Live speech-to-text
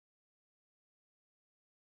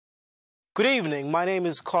Good evening. My name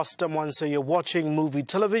is Costa Mwansa. You're watching Muvi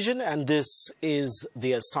Television, and this is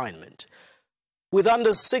The Assignment. With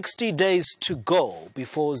under 60 days to go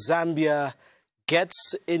before Zambia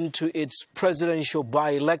gets into its presidential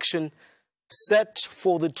by-election set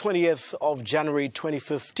for the 20th of January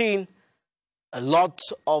 2015, a lot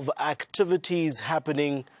of activities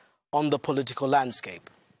happening on the political landscape.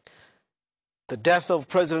 The death of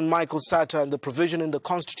President Michael Sata and the provision in the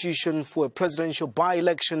Constitution for a presidential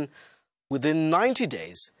by-election within 90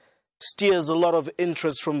 days steers a lot of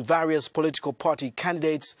interest from various political party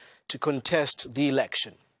candidates to contest the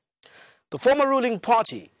election. The former ruling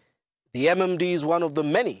party, the MMD, is one of the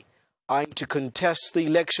many eyeing to contest the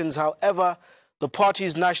elections. However, the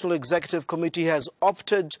party's National Executive Committee has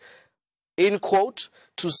opted, in quote,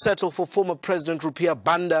 to settle for former President Rupiah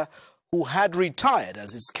Banda, who had retired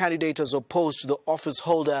as its candidate as opposed to the office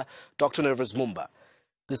holder, Dr Mumba.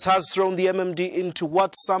 This has thrown the MMD into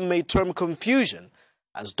what some may term confusion,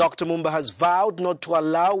 as Dr Mumba has vowed not to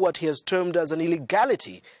allow what he has termed as an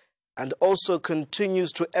illegality, and also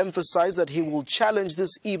continues to emphasize that he will challenge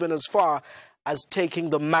this even as far as taking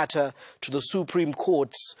the matter to the Supreme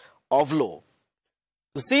Courts of Law.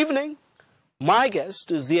 This evening, my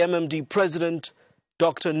guest is the MMD President,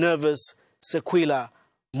 Dr. Sekwila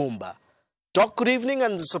Mumba. Doc, good evening,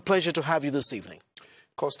 and it's a pleasure to have you this evening.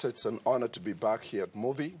 Costa, it's an honor to be back here at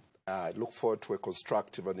Muvi. I look forward to a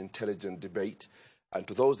constructive and intelligent debate. And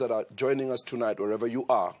to those that are joining us tonight, wherever you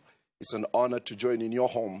are, it's an honor to join in your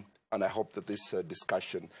home. And I hope that this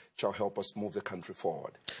discussion shall help us move the country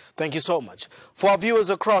forward. Thank you so much. For our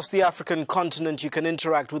viewers across the African continent, you can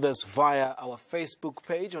interact with us via our Facebook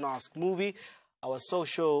page on Ask Muvi, our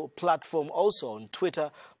social platform also on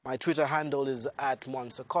Twitter. My Twitter handle is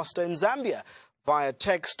 @Mwansa Costa. In Zambia, via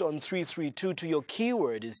text on 3322, your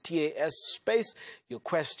keyword is TAS space, your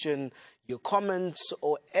question, your comments,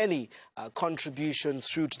 or any contribution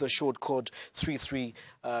through to the short code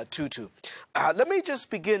 3322. Let me just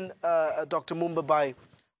begin, Dr. Mumba, by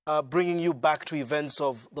bringing you back to events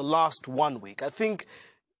of the last 1 week. I think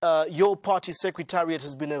your party secretariat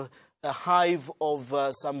has been a hive of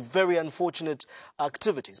some very unfortunate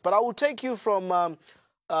activities. But I will take you from,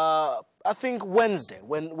 I think, Wednesday,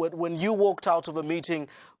 when you walked out of a meeting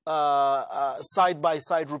side by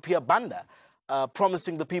side Rupiah Banda,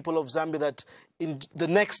 promising the people of Zambia that in the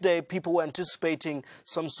next day people were anticipating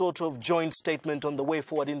some sort of joint statement on the way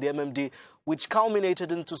forward in the MMD, which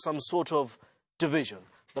culminated into some sort of division.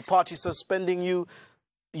 The party suspending you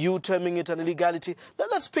terming it an illegality.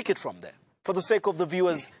 Let's pick it from there, for the sake of the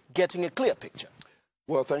viewers getting a clear picture.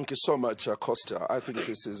 Well, thank you so much, Costa. I think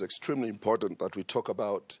this is extremely important that we talk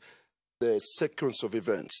about the sequence of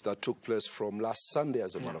events that took place from last Sunday,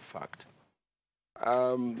 as a matter of fact.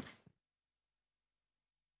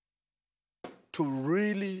 To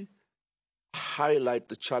really highlight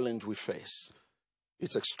the challenge we face,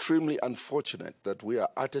 it's extremely unfortunate that we are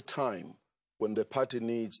at a time when the party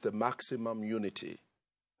needs the maximum unity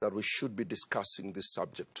that we should be discussing this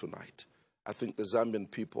subject tonight. I think the Zambian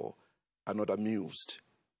people are not amused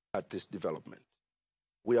at this development.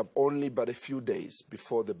 We have only but a few days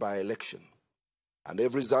before the by-election, and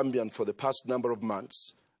every Zambian for the past number of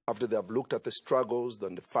months, after they have looked at the struggles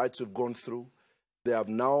and the fights we've gone through, they have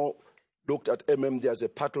now looked at MMD as a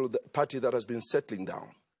party that has been settling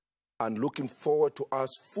down and looking forward to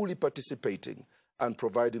us fully participating and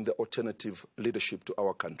providing the alternative leadership to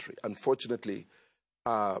our country. Unfortunately,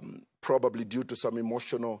 probably due to some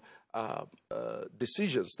emotional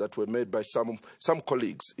decisions that were made by some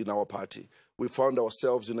colleagues in our party, we found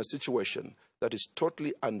ourselves in a situation that is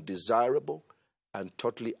totally undesirable and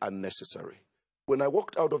totally unnecessary. When I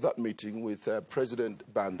walked out of that meeting with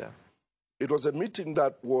President Banda, it was a meeting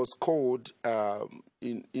that was called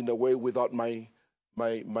in a way without my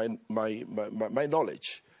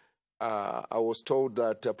knowledge. I was told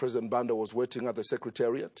that President Banda was waiting at the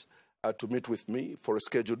Secretariat to meet with me for a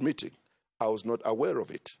scheduled meeting. I was not aware of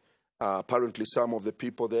it. Apparently, some of the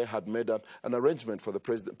people there had made an arrangement for the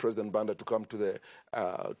President Banda to come to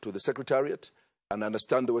the Secretariat, and I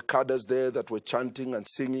understand there were cadres there that were chanting and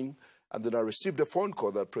singing. And then I received a phone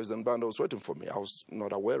call that President Banda was waiting for me. I was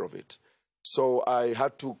not aware of it. So I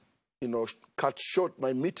had to, cut short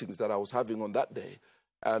my meetings that I was having on that day.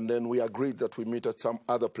 And then we agreed that we meet at some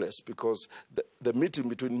other place, because the meeting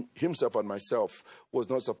between himself and myself was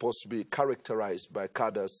not supposed to be characterized by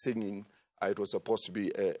cadres singing. It was supposed to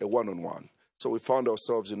be a one-on-one. So we found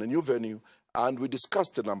ourselves in a new venue, and we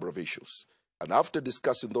discussed a number of issues. And after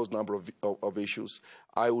discussing those number of issues,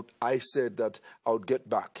 I said that I would get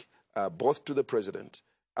back both to the President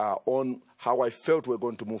on how I felt we're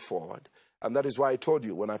going to move forward. And that is why I told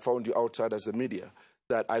you when I found you outside as the media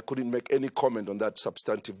that I couldn't make any comment on that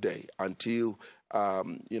substantive day until,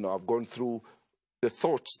 I've gone through the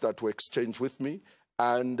thoughts that were exchanged with me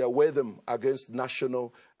and weigh them against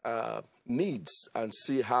national needs and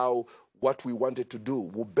see how what we wanted to do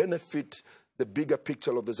will benefit the bigger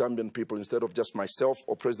picture of the Zambian people instead of just myself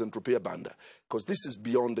or President Rupiah Banda. Because this is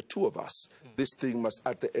beyond the two of us. This thing must,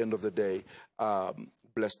 at the end of the day,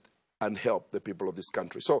 bless and help the people of this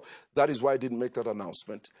country. So that is why I didn't make that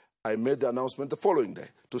announcement. I made the announcement the following day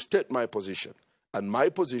to state my position. And my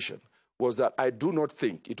position was that I do not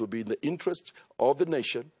think it would be in the interest of the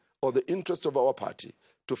nation or the interest of our party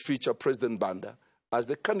to feature President Banda as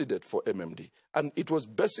the candidate for MMD. And it was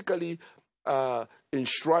basically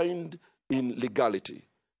enshrined in legality.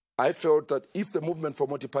 I felt that if the movement for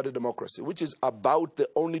multi-party democracy, which is about the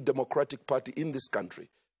only democratic party in this country,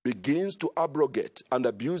 begins to abrogate and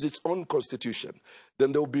abuse its own constitution,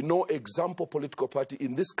 then there will be no example political party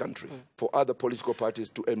in this country for other political parties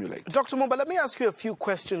to emulate. Dr. Mumba, let me ask you a few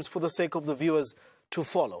questions for the sake of the viewers to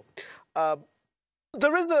follow.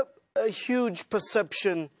 There is a huge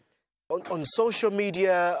perception on social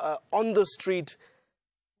media, on the street,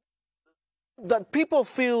 that people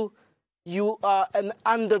feel you are an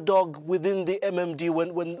underdog within the MMD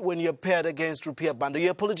when you're paired against Rupiah Banda.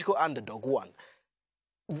 You're a political underdog, one.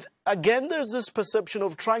 Again, there's this perception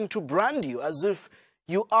of trying to brand you as if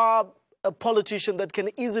you are a politician that can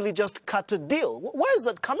easily just cut a deal. Where is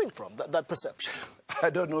that coming from, that perception? I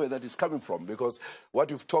don't know where that is coming from, because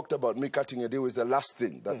what you've talked about, me cutting a deal, is the last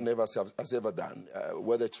thing that Never has ever done,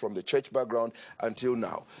 whether it's from the church background until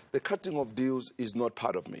now. The cutting of deals is not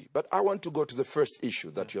part of me. But I want to go to the first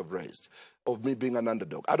issue that you have raised, of me being an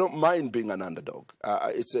underdog. I don't mind being an underdog.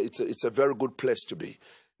 It's a very good place to be.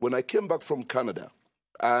 When I came back from Canada,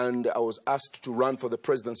 and I was asked to run for the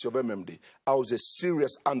presidency of MMD, I was a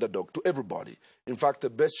serious underdog to everybody. In fact,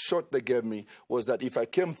 the best shot they gave me was that if I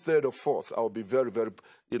came third or fourth, I would be very, very,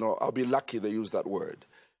 I'll be lucky they used that word.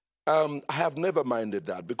 I have never minded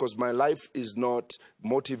that, because my life is not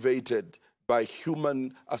motivated by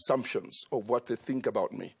human assumptions of what they think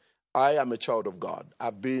about me. I am a child of God.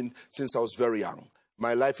 I've been since I was very young.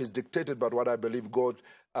 My life is dictated by what I believe God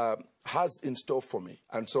has in store for me.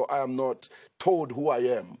 And so I am not told who I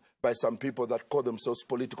am by some people that call themselves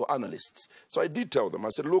political analysts. So I did tell them, I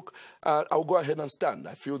said, look, I'll go ahead and stand.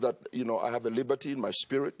 I feel that, I have a liberty in my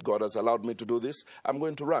spirit. God has allowed me to do this. I'm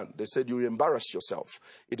going to run. They said, you embarrass yourself.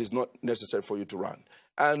 It is not necessary for you to run.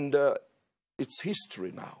 And it's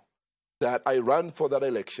history now that I ran for that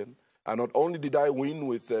election. And not only did I win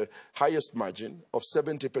with the highest margin of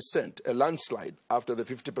 70%, a landslide after the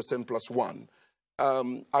 50% plus one,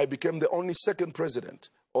 I became the only second president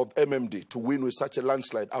of MMD to win with such a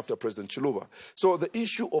landslide after President Chiluba. So the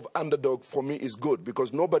issue of underdog for me is good,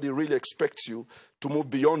 because nobody really expects you to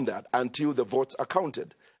move beyond that until the votes are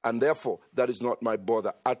counted. And therefore, that is not my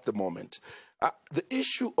bother at the moment. The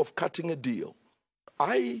issue of cutting a deal,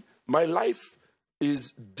 my life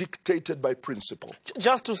is dictated by principle.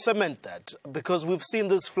 Just to cement that, because we've seen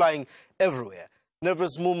this flying everywhere. Dr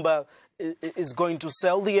Mumba is going to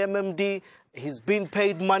sell the MMD. He's been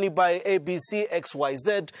paid money by ABC,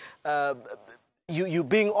 XYZ. You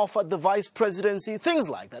being offered the vice presidency, things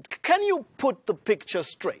like that. Can you put the picture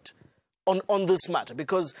straight on this matter?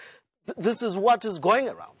 Because this is what is going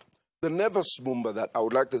around. The Dr Mumba that I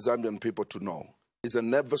would like the Zambian people to know is the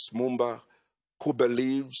Dr Mumba who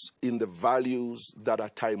believes in the values that are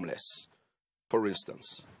timeless. For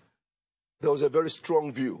instance, there was a very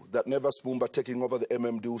strong view that Dr Mumba taking over the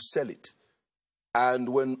MMD will sell it. And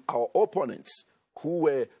when our opponents, who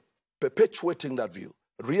were perpetuating that view,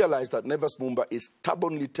 realized that Dr Mumba is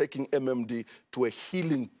stubbornly taking MMD to a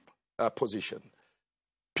healing position,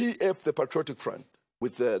 PF, the Patriotic Front,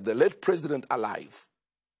 with the late president alive,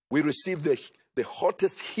 we received the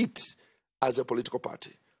hottest heat as a political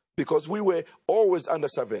party, because we were always under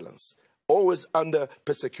surveillance, always under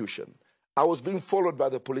persecution. I was being followed by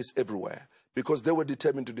the police everywhere, because they were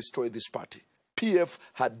determined to destroy this party. PF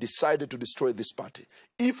had decided to destroy this party.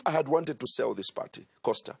 If I had wanted to sell this party,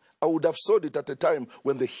 Costa, I would have sold it at a time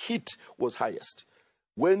when the heat was highest,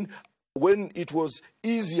 when it was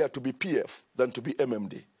easier to be PF than to be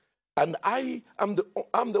MMD. And I'm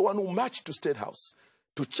the one who marched to State House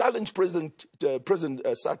to challenge President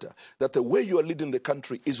Sata that the way you are leading the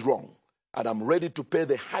country is wrong. And I'm ready to pay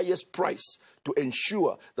the highest price to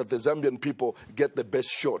ensure that the Zambian people get the best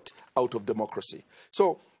shot out of democracy.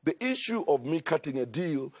 So the issue of me cutting a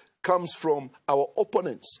deal comes from our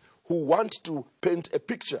opponents who want to paint a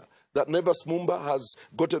picture that Dr Mumba has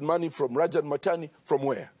gotten money from Rajan Matani. From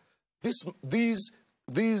where? These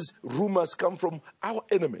these rumors come from our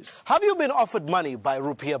enemies. Have you been offered money by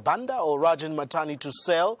Rupiah Banda or Rajan Matani to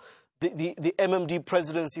sell the MMD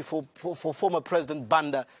presidency for former President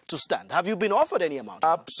Banda to stand? Have you been offered any amount?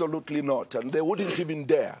 Absolutely not. And they wouldn't even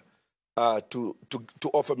dare to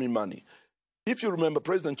offer me money. If you remember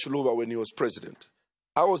President Chiluba when he was president,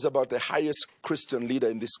 I was about the highest Christian leader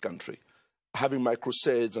in this country, having my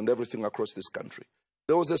crusades and everything across this country.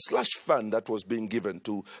 There was a slush fund that was being given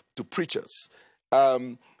to preachers.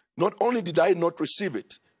 Not only did I not receive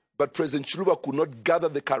it, but President Chiluba could not gather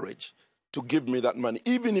the courage to give me that money.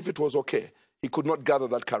 Even if it was okay, he could not gather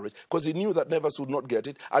that courage because he knew that Nevers would not get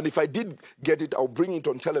it. And if I did get it, I'll bring it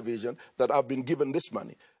on television that I've been given this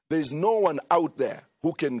money. There is no one out there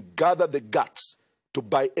who can gather the guts to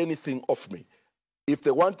buy anything off me. If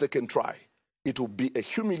they want, they can try. It will be a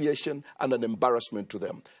humiliation and an embarrassment to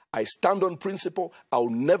them. I stand on principle. I'll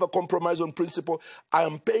never compromise on principle. I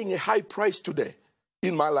am paying a high price today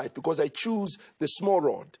in my life because I choose the small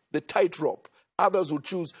rod, the tightrope. Others would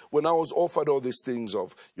choose, when I was offered all these things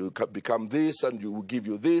of you become this and you will give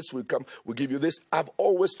you this, we'll give you this. I've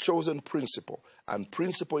always chosen principle. And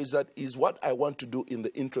principle is what I want to do in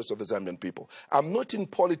the interest of the Zambian people. I'm not in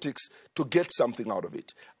politics to get something out of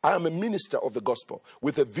it. I am a minister of the gospel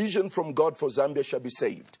with a vision from God for Zambia shall be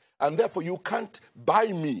saved. And therefore you can't buy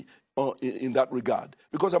me in that regard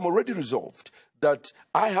because I'm already resolved that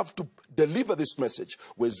I have to deliver this message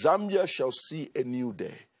where Zambia shall see a new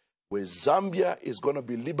day, where Zambia is going to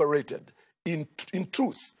be liberated in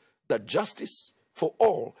truth, that justice for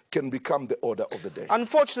all can become the order of the day.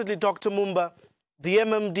 Unfortunately, Dr. Mumba, the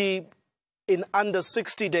MMD in under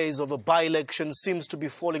 60 days of a by-election seems to be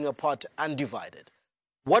falling apart and divided.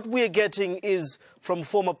 What we are getting is from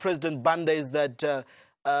former President Banda is that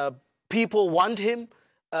people want him.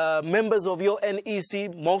 Members of your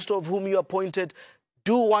NEC, most of whom you appointed,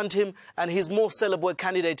 do want him, and he's more sellable a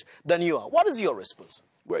candidate than you are. What is your response?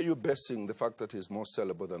 Where are you basing the fact that he's more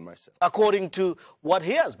sellable than myself? According to what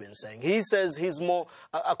he has been saying. He says he's more,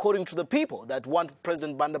 according to the people that want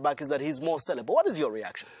President Banda back, is that he's more sellable. What is your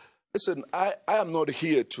reaction? Listen, I am not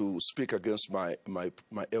here to speak against my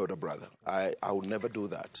elder brother. I will never do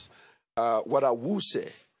that. What I will say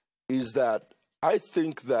is that I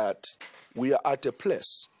think that we are at a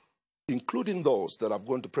place, including those that have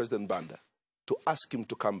gone to President Banda, to ask him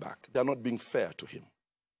to come back. They're not being fair to him.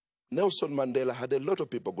 Nelson Mandela had a lot of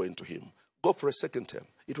people going to him, go for a second term.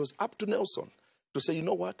 It was up to Nelson to say, you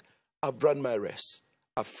know what, I've run my race.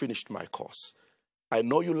 I've finished my course. I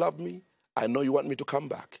know you love me. I know you want me to come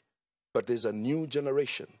back. But there's a new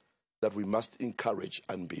generation that we must encourage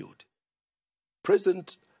and build.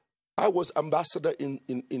 I was ambassador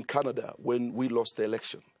in Canada when we lost the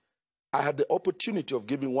election. I had the opportunity of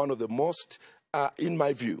giving one of the most, in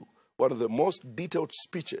my view, one of the most detailed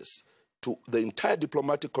speeches to the entire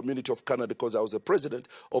diplomatic community of Canada because I was the president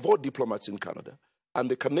of all diplomats in Canada.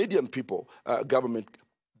 And the Canadian people, government,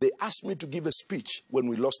 they asked me to give a speech when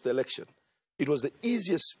we lost the election. It was the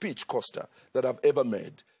easiest speech, Costa, that I've ever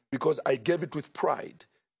made because I gave it with pride,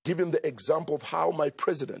 giving the example of how my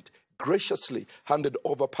president graciously handed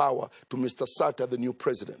over power to Mr. Sata, the new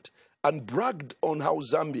president, and bragged on how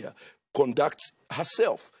Zambia conducts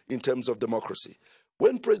herself in terms of democracy.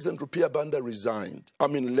 When President Rupiah Banda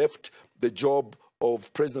left the job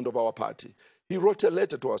of president of our party, he wrote a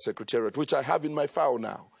letter to our secretariat, which I have in my file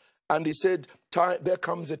now. And he said, there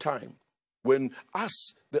comes a time when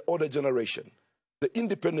us, the older generation, the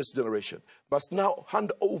independence generation, must now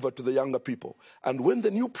hand over to the younger people. And when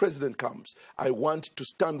the new president comes, I want to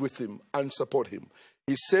stand with him and support him.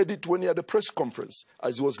 He said it when he had a press conference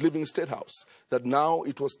as he was leaving State House, that now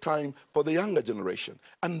it was time for the younger generation.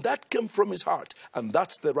 And that came from his heart, and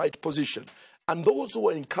that's the right position. And those who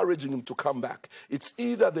are encouraging him to come back, it's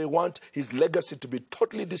either they want his legacy to be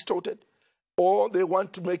totally distorted, or they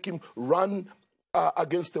want to make him run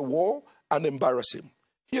against the wall and embarrass him.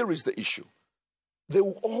 Here is the issue. There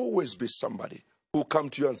will always be somebody who will come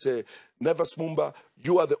to you and say, Nevers Mumba,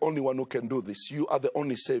 you are the only one who can do this. You are the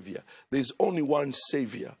only savior. There is only one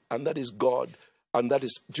savior, and that is God, and that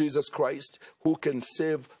is Jesus Christ, who can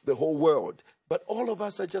save the whole world. But all of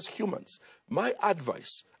us are just humans. My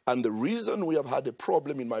advice, and the reason we have had a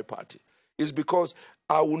problem in my party, is because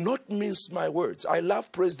I will not mince my words. I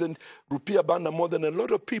love President Rupiah Banda more than a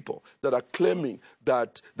lot of people that are claiming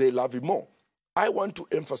that they love him more. I want to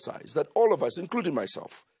emphasize that all of us, including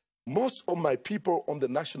myself, most of my people on the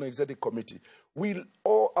National Executive Committee, we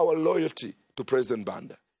owe our loyalty to President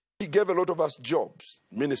Banda. He gave a lot of us jobs,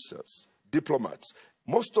 ministers, diplomats.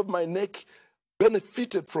 Most of my neck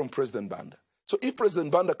benefited from President Banda. So if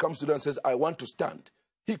President Banda comes to them and says, I want to stand,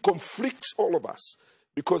 he conflicts all of us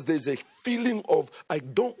because there's a feeling of, I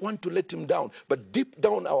don't want to let him down. But deep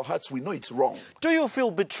down our hearts, we know it's wrong. Do you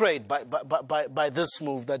feel betrayed by this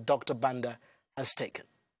move that Dr. Banda has taken?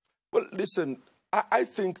 Well, listen, I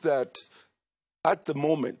think that at the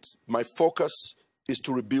moment, my focus is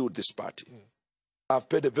to rebuild this party. I've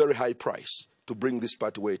paid a very high price to bring this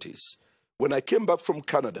party where it is. When I came back from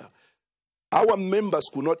Canada, our members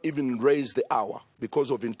could not even raise the hour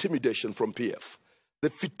because of intimidation from PF. The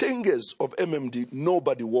fitenges of MMD,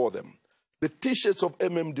 nobody wore them. The T-shirts of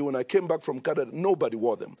MMD, when I came back from Canada, nobody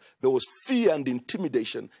wore them. There was fear and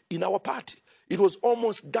intimidation in our party. It was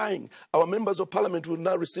almost dying. Our members of parliament were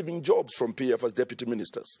now receiving jobs from PF as deputy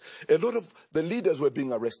ministers. A lot of the leaders were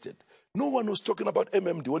being arrested. No one was talking about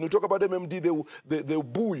MMD. When you talk about MMD, they'll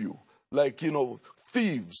boo you. Like, you know,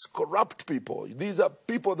 thieves, corrupt people. These are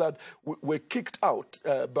people that were kicked out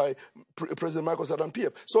by President Michael Saddam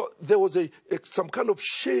PF. So there was some kind of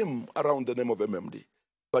shame around the name of MMD.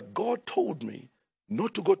 But God told me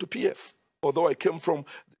not to go to PF, although I came from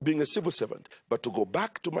being a civil servant, but to go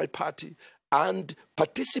back to my party and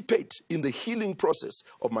participate in the healing process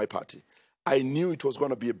of my party. I knew it was going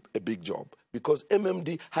to be a big job because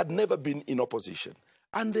MMD had never been in opposition.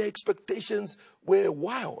 And their expectations were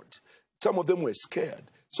wild. Some of them were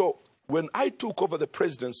scared. So when I took over the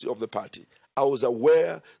presidency of the party, I was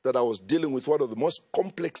aware that I was dealing with one of the most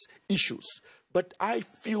complex issues. But I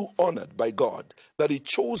feel honored by God that He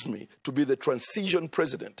chose me to be the transition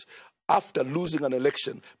president after losing an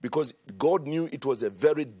election, because God knew it was a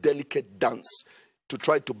very delicate dance to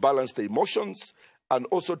try to balance the emotions and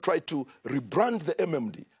also try to rebrand the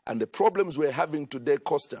MMD. And the problems we're having today,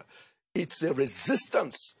 Costa, it's a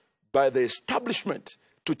resistance by the establishment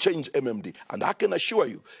to change MMD. And I can assure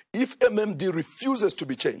you, if MMD refuses to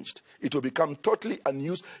be changed, it will become totally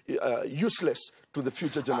useless to the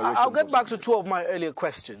future generations. I'll get back to two of my earlier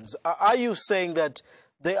questions. Are you saying that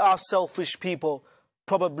there are selfish people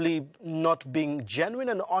probably not being genuine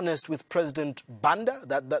and honest with President Banda?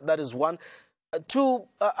 That is one. Two,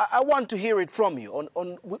 I want to hear it from you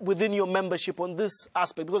within your membership on this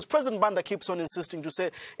aspect, because President Banda keeps on insisting to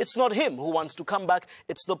say it's not him who wants to come back,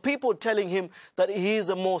 it's the people telling him that he is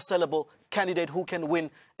a more sellable candidate who can win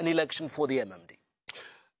an election for the MMD.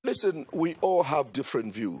 Listen, we all have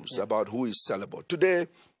different views about who is sellable. Today,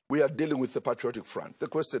 we are dealing with the Patriotic Front. The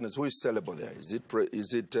question is, who is sellable there?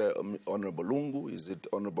 Is it Honorable Lungu? Is it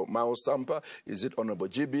Honorable Mao Sampa? Is it Honorable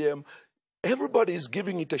GBM? Everybody is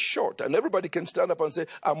giving it a shot, and everybody can stand up and say,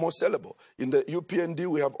 I'm more sellable. In the UPND,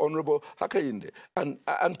 we have Honorable Hakainde, and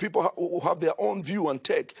people who have their own view and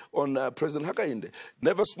take on President Hakainde.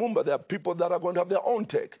 Never Smumba, there are people that are going to have their own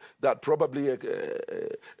take, that probably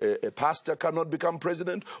a pastor cannot become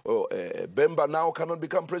president, or a Bemba now cannot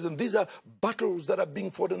become president. These are battles that are being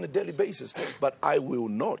fought on a daily basis. But I will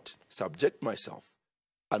not subject myself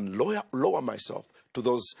and lower myself to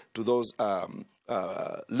those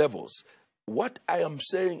levels. What I am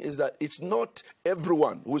saying is that it's not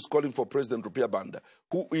everyone who is calling for President Rupiah Banda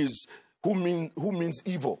who means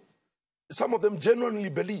evil. Some of them genuinely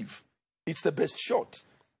believe it's the best shot,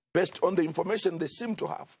 based on the information they seem to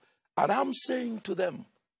have. And I'm saying to them,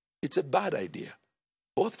 it's a bad idea,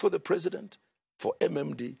 both for the president, for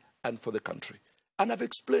MMD, and for the country. And I've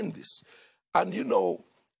explained this. And you know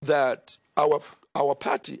that our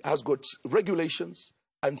party has got regulations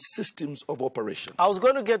and systems of operation. I was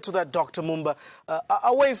going to get to that, Dr. Mumba.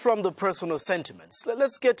 Away from the personal sentiments,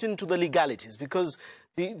 let's get into the legalities, because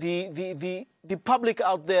the public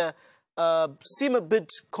out there seem a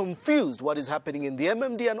bit confused what is happening in the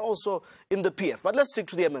MMD and also in the PF. But let's stick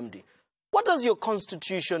to the MMD. What does your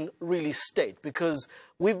constitution really state? Because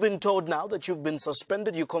we've been told now that you've been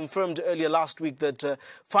suspended. You confirmed earlier last week that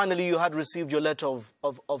finally you had received your letter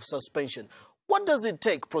of suspension. What does it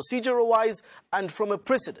take, procedural-wise and from a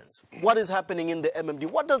precedence? What is happening in the MMD?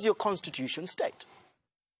 What does your constitution state?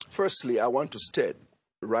 Firstly, I want to state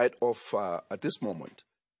right off at this moment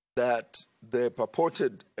that the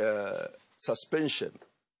purported suspension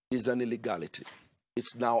is an illegality.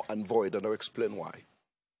 It's now void, and I'll explain why.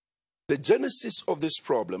 The genesis of this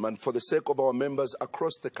problem, and for the sake of our members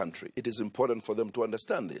across the country, it is important for them to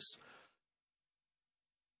understand this.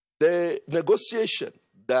 The negotiation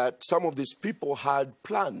that some of these people had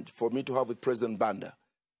planned for me to have with President Banda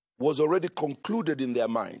was already concluded in their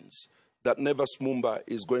minds that Never Smumba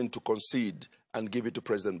is going to concede and give it to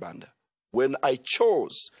President Banda. When I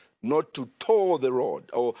chose not to toe the road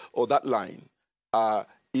or that line,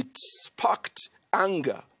 it sparked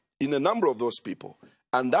anger in a number of those people.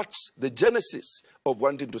 And that's the genesis of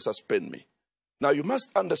wanting to suspend me. Now, you must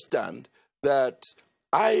understand that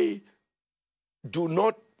I do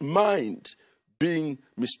not mind being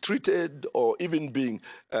mistreated or even being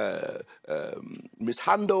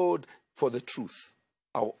mishandled for the truth.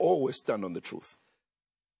 I'll always stand on the truth.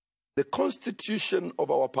 The constitution of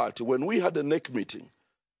our party, when we had a NEC meeting,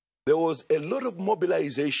 there was a lot of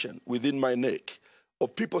mobilization within my NEC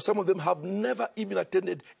of people. Some of them have never even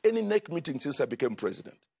attended any NEC meeting since I became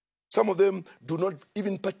president. Some of them do not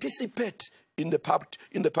even participate in the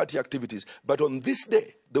party activities. But on this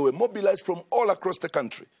day, they were mobilized from all across the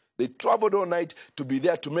country. They traveled all night to be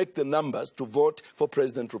there to make the numbers to vote for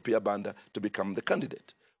President Rupiah Banda to become the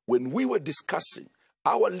candidate. When we were discussing,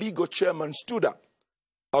 our legal chairman stood up,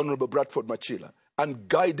 Honorable Bradford Machila, and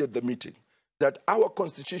guided the meeting that our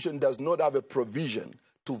constitution does not have a provision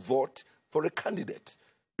to vote for a candidate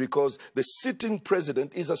because the sitting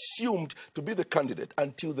president is assumed to be the candidate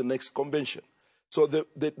until the next convention. So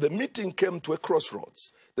the meeting came to a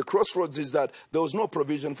crossroads. The crossroads is that there was no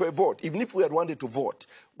provision for a vote. Even if we had wanted to vote,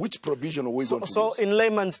 which provision are we going to use? So in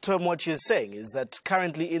layman's term, what you're saying is that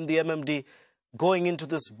currently in the MMD, going into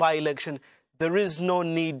this by-election, there is no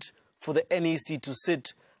need for the NEC to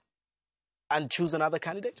sit and choose another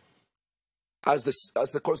candidate? As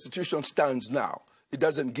the constitution stands now, it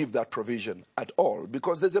doesn't give that provision at all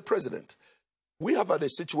because there's a president. We have had a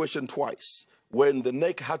situation twice when the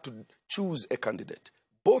NEC had to choose a candidate.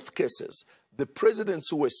 Both cases, the presidents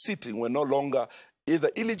who were sitting were no longer either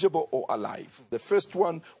eligible or alive. The first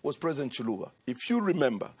one was President Chiluba. If you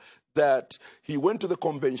remember that he went to the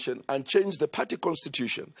convention and changed the party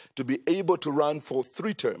constitution to be able to run for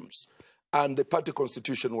 3 terms, and the party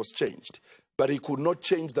constitution was changed. But he could not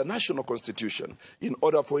change the national constitution in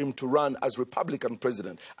order for him to run as Republican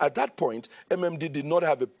president. At that point, MMD did not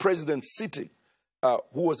have a president sitting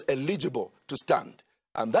who was eligible to stand.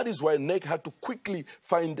 And that is why NEC had to quickly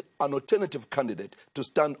find an alternative candidate to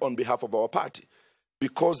stand on behalf of our party,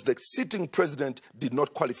 because the sitting president did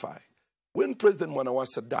not qualify. When President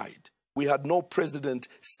Mwansa died, we had no president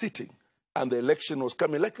sitting, and the election was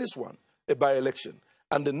coming like this one, a by-election.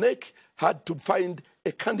 And the NEC had to find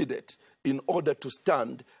a candidate in order to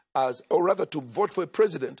stand as, or rather to vote for a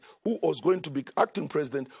president who was going to be acting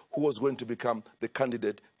president, who was going to become the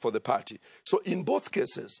candidate for the party. So in both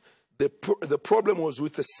cases, the problem was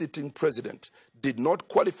with the sitting president, did not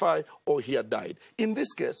qualify or he had died. In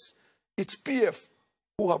this case, it's PF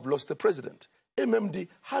who have lost the president. MMD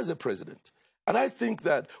has a president. And I think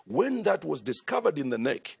that when that was discovered in the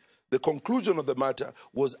NEC, the conclusion of the matter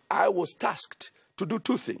was I was tasked to do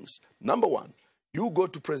 2 things. Number one, you go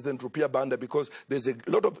to President Rupiah Banda because there's a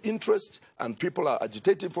lot of interest and people are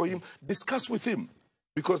agitating for him. Discuss with him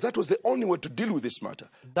because that was the only way to deal with this matter.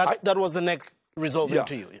 That was the NEC resolving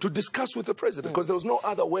to you? To discuss with the president because there was no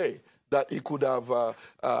other way that he could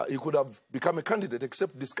have become a candidate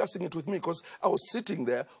except discussing it with me because I was sitting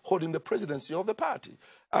there holding the presidency of the party.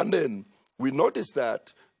 And then we noticed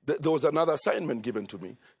that there was another assignment given to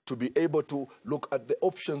me to be able to look at the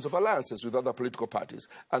options of alliances with other political parties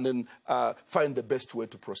and then find the best way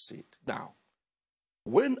to proceed. Now,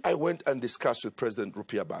 when I went and discussed with President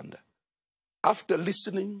Rupiah Banda, after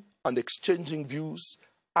listening and exchanging views,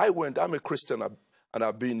 I'm a Christian and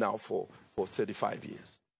I've been now for 35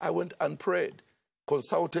 years. I went and prayed,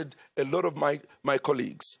 consulted a lot of my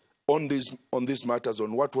colleagues on these matters,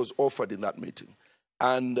 on what was offered in that meeting.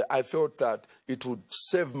 And I felt that it would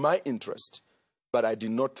serve my interest, but I did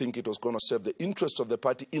not think it was going to serve the interest of the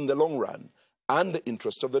party in the long run and the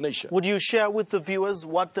interest of the nation. Would you share with the viewers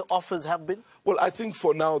what the offers have been? Well, I think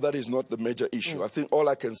for now that is not the major issue. I think all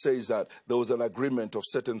I can say is that there was an agreement of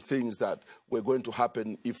certain things that were going to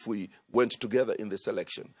happen if we went together in this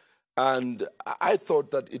election. And I thought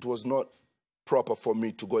that it was not proper for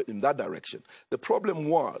me to go in that direction. The problem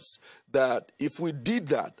was that if we did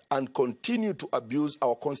that and continue to abuse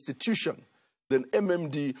our constitution, then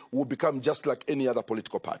MMD will become just like any other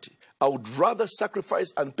political party. I would rather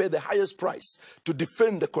sacrifice and pay the highest price to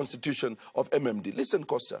defend the constitution of MMD. Listen,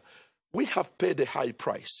 Costa, we have paid a high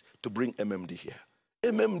price to bring MMD here.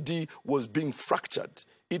 MMD was being fractured.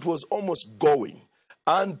 It was almost going.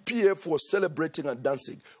 And PF was celebrating and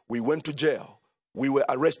dancing. We went to jail. We were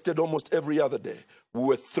arrested almost every other day. We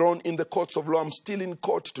were thrown in the courts of law. I'm still in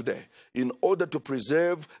court today in order to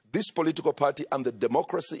preserve this political party and the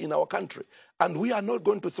democracy in our country. And we are not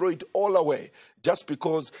going to throw it all away just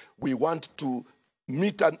because we want to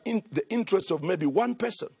meet the interest of maybe one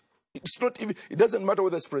person. It's not even, it doesn't matter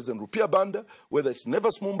whether it's President Rupiah Banda, whether it's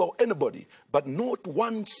Nevers Mumba or anybody, but not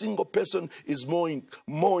one single person is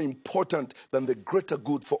more important than the greater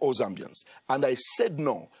good for all Zambians. And I said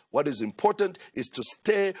no. What is important is to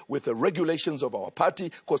stay with the regulations of our party,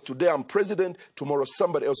 because today I'm president, tomorrow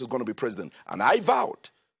somebody else is going to be president. And I vowed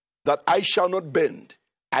that I shall not bend,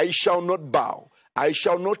 I shall not bow, I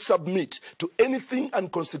shall not submit to anything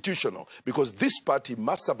unconstitutional, because this party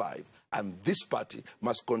must survive and this party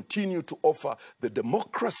must continue to offer the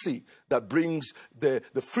democracy that brings the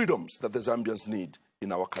freedoms that the Zambians need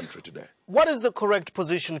in our country today. What is the correct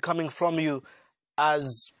position coming from you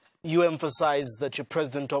as you emphasize that you're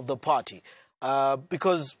president of the party?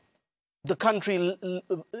 Because the country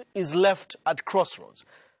is left at crossroads.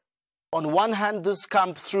 On one hand, this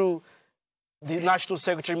camp through the National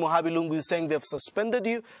Secretary Muhabi Lungu is saying they've suspended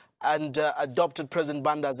you and adopted President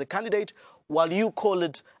Banda as a candidate, while you call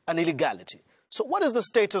it an illegality. So what is the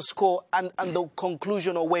status quo and the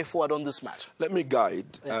conclusion or way forward on this matter? Let me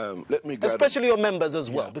guide. Especially your members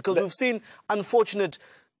as well, because we've seen unfortunate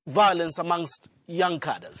violence amongst young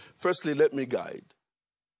cadres. Firstly, let me guide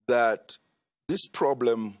that this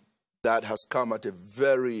problem that has come at a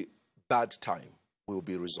very bad time will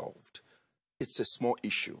be resolved. It's a small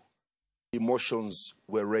issue. Emotions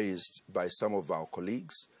were raised by some of our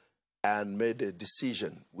colleagues and made a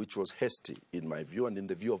decision which was hasty in my view and in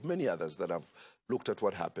the view of many others that have looked at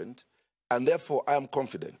what happened. And therefore, I am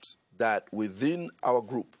confident that within our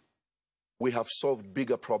group, we have solved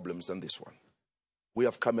bigger problems than this one. We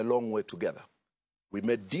have come a long way together. We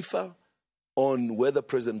may differ on whether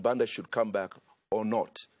President Banda should come back or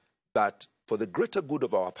not, but for the greater good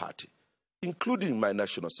of our party, including my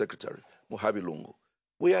National Secretary, Muhabi Lungu,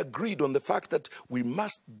 we agreed on the fact that we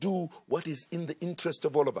must do what is in the interest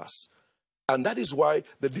of all of us. And that is why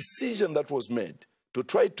the decision that was made to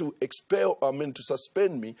try to to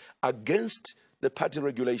suspend me against the party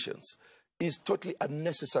regulations is totally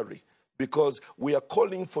unnecessary, because we are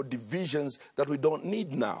calling for divisions that we don't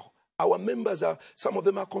need now. Our members some of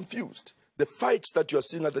them are confused. The fights that you are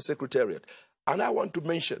seeing at the Secretariat. And I want to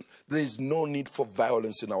mention, there is no need for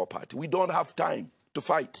violence in our party. We don't have time to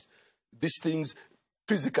fight these things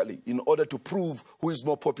physically in order to prove who is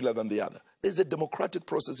more popular than the other. There's a democratic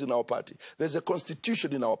process in our party. There's a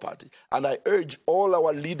constitution in our party. And I urge all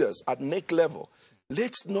our leaders at neck level,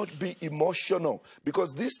 let's not be emotional,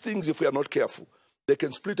 because these things, if we are not careful, they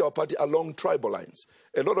can split our party along tribal lines.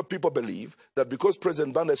 A lot of people believe that because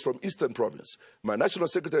President Banda is from Eastern Province, my National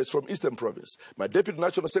Secretary is from Eastern Province, my Deputy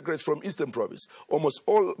National Secretary is from Eastern Province,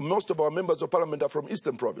 most of our members of Parliament are from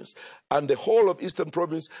Eastern Province, and the whole of Eastern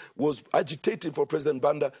Province was agitating for President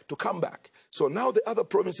Banda to come back. So now the other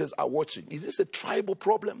provinces are watching. Is this a tribal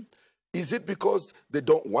problem? Is it because they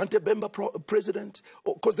don't want a Bemba president?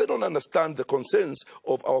 Or because they don't understand the concerns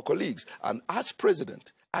of our colleagues? And as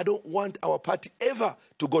president, I don't want our party ever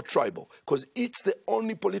to go tribal, because it's the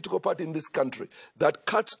only political party in this country that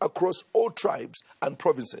cuts across all tribes and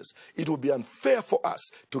provinces. It would be unfair for us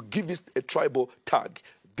to give it a tribal tag.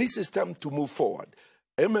 This is time to move forward.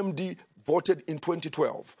 MMD voted in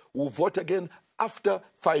 2012. We'll vote again after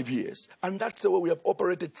 5 years. And that's the way we have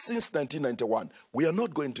operated since 1991. We are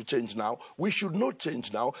not going to change now. We should not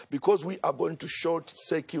change now, because we are going to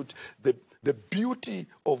short-circuit the beauty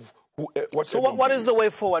of what. So what is the way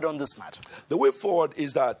forward on this matter? The way forward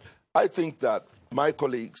is that I think that my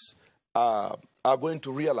colleagues are going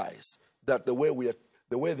to realize that the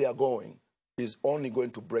way they are going is only going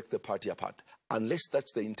to break the party apart, unless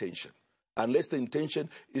that's the intention. Unless the intention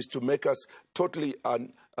is to make us totally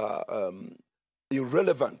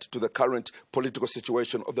irrelevant to the current political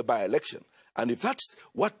situation of the by-election. And if that's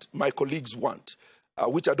what my colleagues want,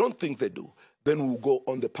 which I don't think they do, then we'll go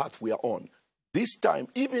on the path we are on. This time,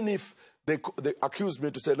 even if they accused me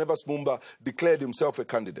to say Dr Mumba declared himself a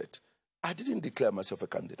candidate, I didn't declare myself a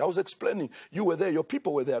candidate. I was explaining. You were there. Your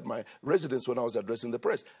people were there at my residence when I was addressing the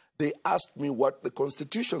press. They asked me what the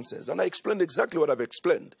Constitution says, and I explained exactly what I've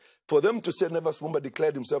explained. For them to say Dr Mumba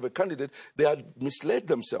declared himself a candidate, they had misled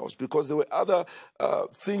themselves, because there were other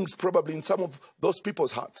things probably in some of those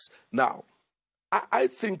people's hearts. Now, I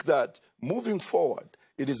think that moving forward,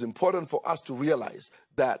 it is important for us to realize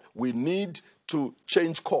that we need to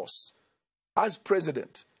change course. As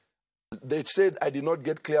president, they said I did not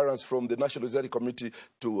get clearance from the National Executive Committee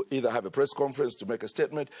to either have a press conference, to make a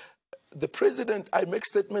statement. The president, I make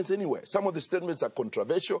statements anyway. Some of the statements are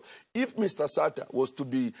controversial. If Mr. Sata was to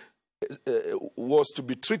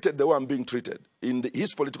be treated the way I'm being treated in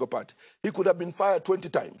his political party, he could have been fired 20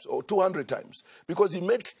 times or 200 times, because he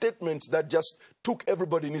made statements that just took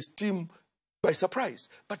everybody in his team by surprise.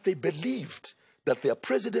 But they believed that their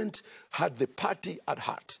president had the party at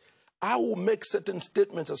heart. I will make certain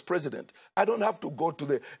statements as president. I don't have to go to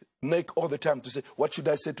the neck all the time to say, what should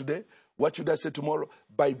I say today? What should I say tomorrow?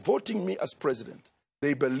 By voting me as president,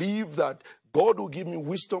 they believe that God will give me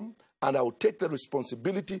wisdom, and I will take the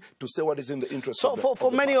responsibility to say what is in the interest of the party. So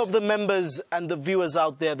for many of the members and the viewers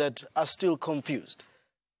out there that are still confused,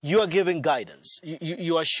 You are giving guidance.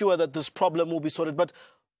 You are sure that this problem will be sorted. But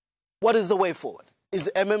what is the way forward? Is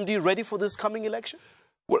MMD ready for this coming election?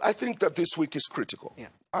 Well, I think that this week is critical. Yeah.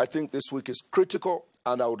 I think this week is critical,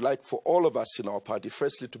 and I would like for all of us in our party,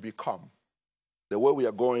 firstly, to be calm. The way we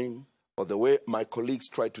are going, or the way my colleagues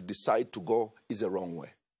try to decide to go, is a wrong way.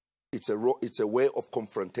 It's a way of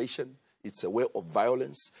confrontation. It's a way of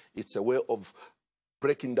violence. It's a way of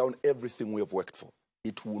breaking down everything we have worked for.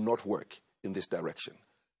 It will not work in this direction.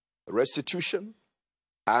 Restitution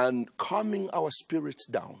and calming our spirits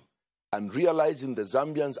down and realizing the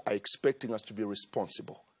Zambians are expecting us to be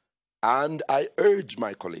responsible. And I urge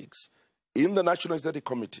my colleagues in the National Executive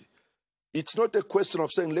Committee, it's not a question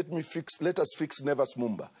of saying, let us fix Nevas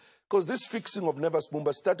Mumba. Because this fixing of Nevas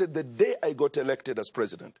Mumba started the day I got elected as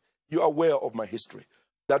president. You are aware of my history.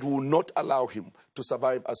 That will not allow him to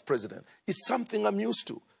survive as president. It's something I'm used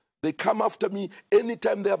to. They come after me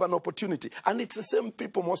anytime they have an opportunity. And it's the same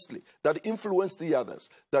people mostly that influence the others.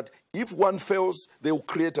 That if one fails, they will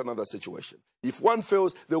create another situation. If one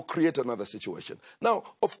fails, they'll create another situation. Now,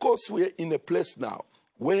 of course, we're in a place now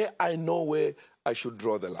where I know where I should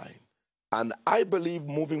draw the line. And I believe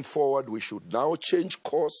moving forward, we should now change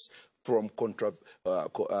course from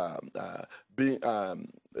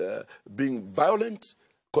being violent,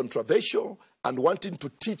 controversial, and wanting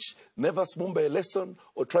to teach Nevas Mumba a lesson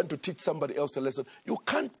or trying to teach somebody else a lesson. You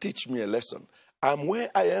can't teach me a lesson. I'm where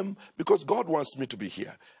I am because God wants me to be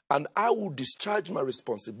here. And I will discharge my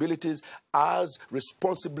responsibilities as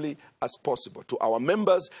responsibly as possible. To our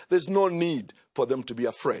members, there's no need for them to be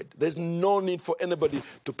afraid. There's no need for anybody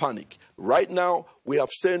to panic. Right now, we have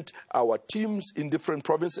sent our teams in different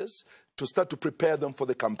provinces to start to prepare them for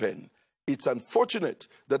the campaign. It's unfortunate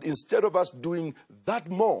that instead of us doing that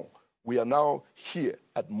more, we are now here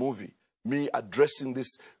at Muvi, me addressing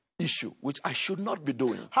this issue, which I should not be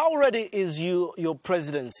doing. How ready is your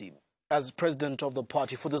presidency as president of the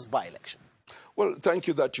party for this by-election? Well, thank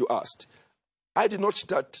you that you asked. I did not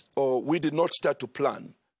start, or we did not start to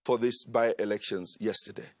plan for these by-elections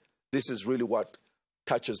yesterday. This is really what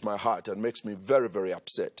touches my heart and makes me very, very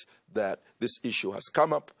upset that this issue has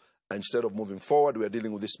come up. And instead of moving forward, we are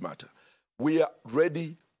dealing with this matter. We are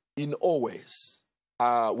ready in all ways.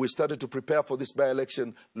 We started to prepare for this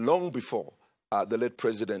by-election long before the late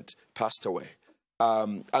president passed away.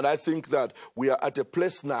 And I think that we are at a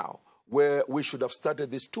place now where we should have started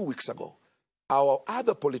this 2 weeks ago. Our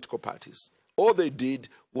other political parties, all they did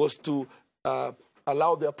was to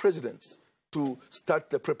allow their presidents to start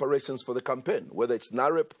the preparations for the campaign. Whether it's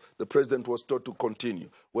NAREP, the president was told to continue.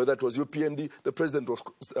 Whether it was UPND, the president was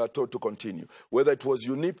told to continue. Whether it was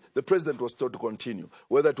UNIP, the president was told to continue.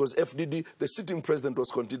 Whether it was FDD, the sitting president was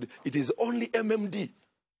continued. It is only MMD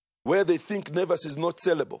where they think Nevas is not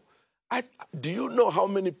sellable. Do you know how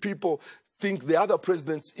many people think the other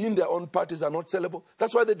presidents in their own parties are not sellable?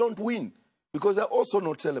 That's why they don't win, because they're also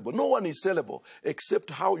not sellable. No one is sellable except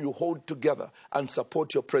how you hold together and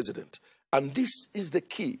support your president. And this is the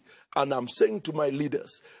key. And I'm saying to my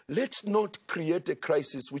leaders, let's not create a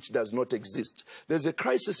crisis which does not exist. There's a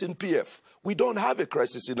crisis in PF. We don't have a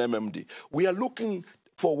crisis in MMD. We are looking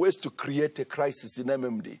for ways to create a crisis in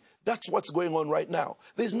MMD. That's what's going on right now.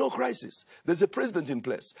 There's no crisis. There's a president in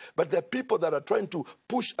place. But there are people that are trying to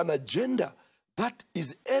push an agenda that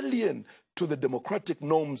is alien to the democratic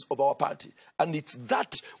norms of our party. And it's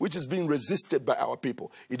that which is being resisted by our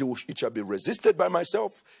people. It shall be resisted by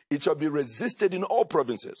myself. It shall be resisted in all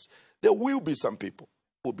provinces. There will be some people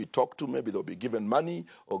who will be talked to. Maybe they'll be given money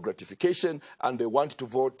or gratification, and they want to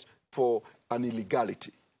vote for an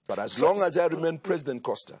illegality. But as long as I remain President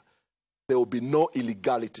Costa, there will be no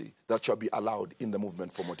illegality that shall be allowed in the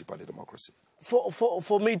movement for multi-party democracy.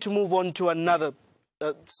 For me to move on to another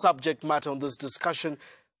subject matter on this discussion,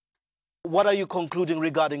 what are you concluding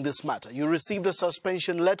regarding this matter? You received a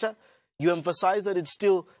suspension letter. You emphasize that it's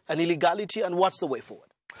still an illegality, and what's the way forward?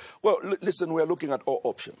 Well, listen, we are looking at all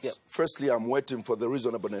options. Yep. Firstly, I'm waiting for the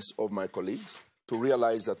reasonableness of my colleagues to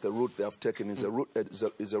realize that the route they have taken is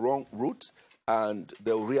a wrong route, and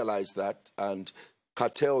they'll realize that and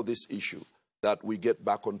curtail this issue, that we get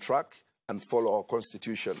back on track and follow our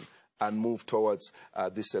constitution and move towards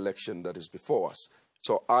this election that is before us.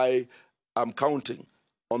 So I am counting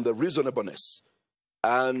on the reasonableness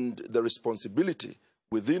and the responsibility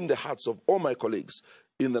within the hearts of all my colleagues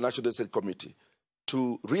in the National Executive Committee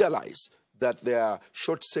to realize that they are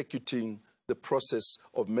short-circuiting the process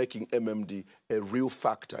of making MMD a real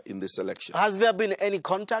factor in this election. Has there been any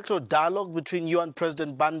contact or dialogue between you and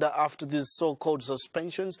President Banda after these so-called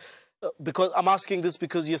suspensions? Because I'm asking this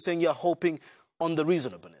because you're saying you're hoping on the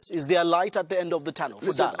reasonableness? Is there light at the end of the tunnel for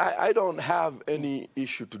Listen, dialogue? I don't have any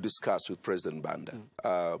issue to discuss with President Banda.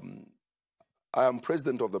 I am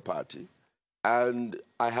president of the party, and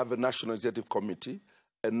I have a National Executive Committee.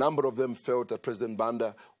 A number of them felt that President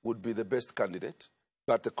Banda would be the best candidate,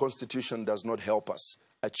 but the Constitution does not help us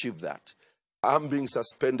achieve that. I'm being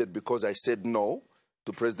suspended because I said no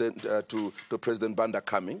to President Banda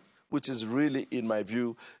coming, which is really, in my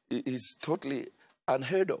view, is totally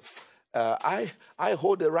unheard of. I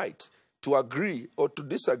hold a right to agree or to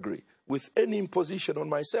disagree with any imposition on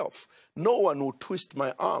myself. No one will twist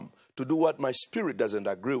my arm to do what my spirit doesn't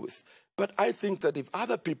agree with. But I think that if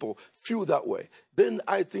other people feel that way, then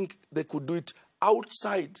I think they could do it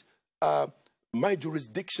outside my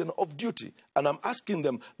jurisdiction of duty. And I'm asking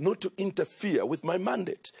them not to interfere with my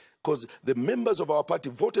mandate, because the members of our party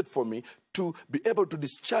voted for me to be able to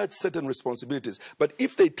discharge certain responsibilities. But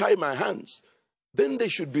if they tie my hands, then they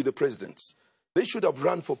should be the presidents. They should have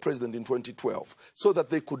run for president in 2012 so that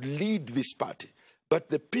they could lead this party. But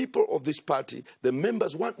the people of this party, the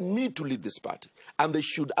members, want me to lead this party. And they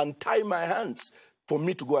should untie my hands for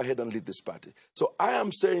me to go ahead and lead this party. So I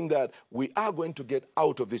am saying that we are going to get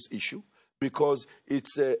out of this issue because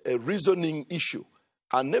it's a reasoning issue.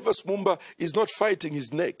 And Dr Mumba is not fighting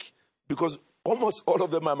his neck because almost all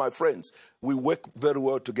of them are my friends. We work very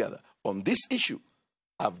well together. On this issue,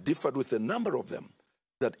 I've differed with a number of them.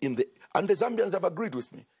 And the Zambians have agreed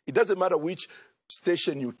with me. It doesn't matter which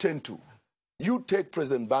station you tend to. You take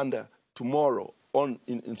President Banda tomorrow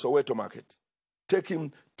in Soweto Market. Take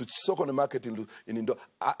him to Sokone Market in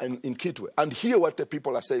Kitwe and hear what the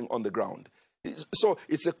people are saying on the ground. So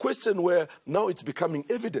it's a question where now it's becoming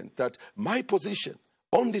evident that my position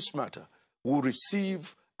on this matter will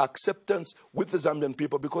receive acceptance with the Zambian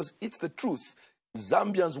people because it's the truth.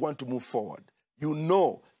 Zambians want to move forward. You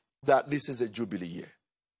know that this is a jubilee year.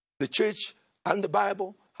 The church and the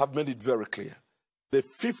Bible have made it very clear. The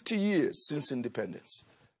 50 years since independence,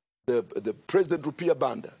 the President Rupiah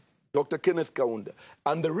Banda, Dr. Kenneth Kaunda,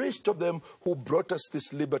 and the rest of them who brought us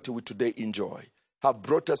this liberty we today enjoy, have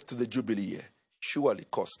brought us to the Jubilee year. Surely,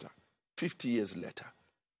 Costa, 50 years later.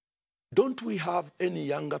 Don't we have any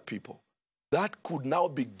younger people that could now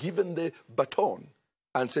be given the baton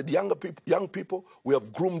and said, young people, we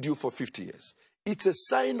have groomed you for 50 years. It's a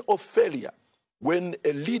sign of failure when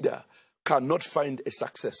a leader cannot find a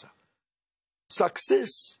successor.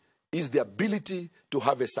 Success is the ability to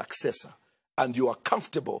have a successor, and you are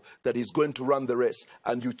comfortable that he's going to run the race,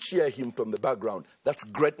 and you cheer him from the background. That's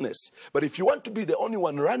greatness. But if you want to be the only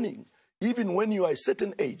one running, even when you are a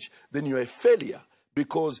certain age, then you're a failure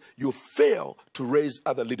because you fail to raise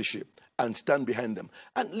other leadership and stand behind them.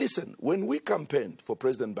 And listen, when we campaigned for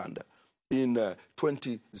President Banda in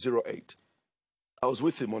 2008, I was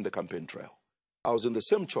with him on the campaign trail. I was in the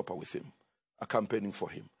same chopper with him, campaigning for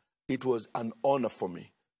him. It was an honor for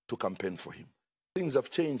me to campaign for him. Things have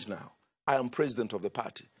changed now. I am president of the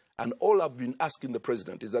party. And all I've been asking the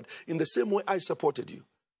president is that in the same way I supported you,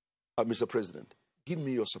 Mr. President, give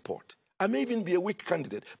me your support. I may even be a weak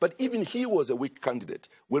candidate, but even he was a weak candidate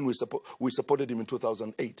when we supported him in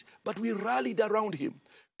 2008. But we rallied around him,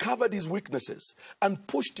 covered his weaknesses, and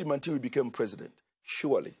pushed him until he became president.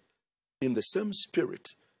 Surely, in the same spirit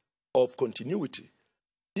of continuity,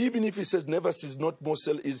 even if he says Nevers is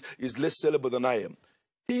less sellable than I am,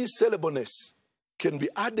 his sellableness can be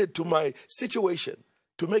added to my situation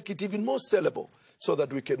to make it even more sellable so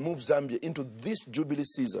that we can move Zambia into this Jubilee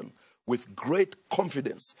season with great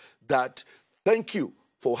confidence that thank you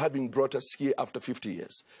for having brought us here after 50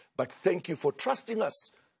 years. But thank you for trusting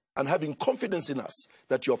us and having confidence in us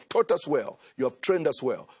that you have taught us well, you have trained us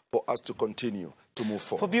well for us to continue to move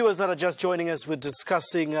forward. For viewers that are just joining us, we're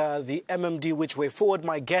discussing the MMD Which Way Forward.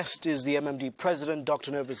 My guest is the MMD President,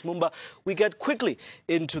 Dr. Mumba. We get quickly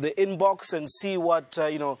into the inbox and see what,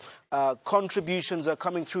 contributions are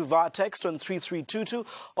coming through via text on 3322.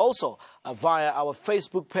 Also, via our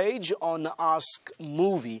Facebook page on Ask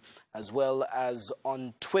Movie, as well as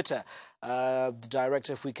on Twitter. The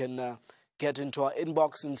director, if we can get into our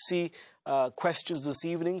inbox and see questions this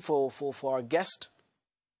evening for our guest.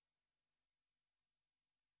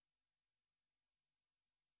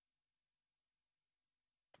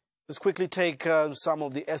 Let's quickly take some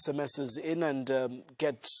of the SMSs in and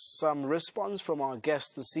get some response from our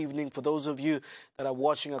guests this evening. For those of you that are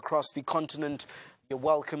watching across the continent, you're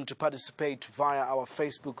welcome to participate via our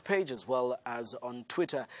Facebook page as well as on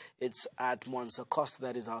Twitter. It's at Mwansa Costa.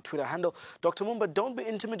 That is our Twitter handle. Dr. Mumba, don't be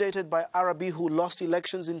intimidated by Arabi who lost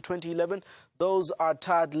elections in 2011. Those are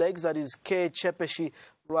tired legs. That is K. Chepeshi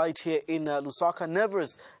right here in Lusaka. Never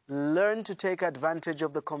learn to take advantage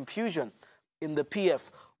of the confusion in the PF.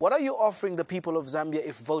 What are you offering the people of Zambia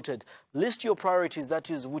if voted? List your priorities. That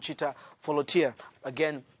is Wichita Folotia,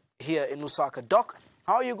 again here in Lusaka. Doc,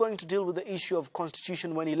 how are you going to deal with the issue of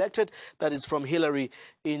constitution when elected? That is from Hillary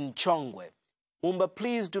in Chongwe. Mumba,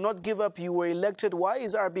 please do not give up. You were elected. Why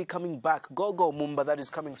is RB coming back? Go, go, Mumba. That is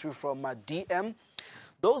coming through from DM.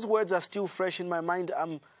 Those words are still fresh in my mind.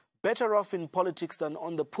 I'm better off in politics than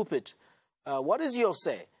on the pulpit. What is your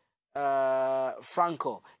say?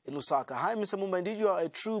 Franco in Lusaka. Hi, Mr. Mumba. Indeed, you are a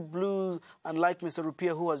true blue, unlike Mr.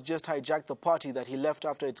 Rupiah, who has just hijacked the party that he left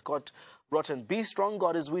after it got rotten. Be strong.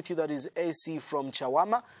 God is with you. That is AC from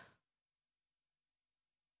Chawama.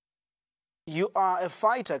 You are a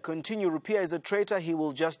fighter. Continue. Rupiah is a traitor. He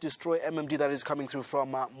will just destroy MMD. That is coming through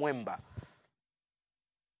from Mwemba.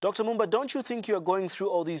 Dr. Mumba, don't you think you are going through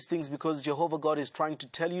all these things because Jehovah God is trying to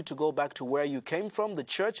tell you to go back to where you came from, the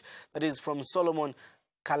church? That is from Solomon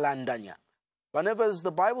Kalandanya. Whenever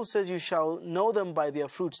the Bible says you shall know them by their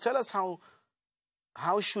fruits, tell us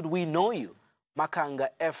how should we know you? Makanga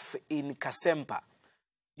F in Kasempa.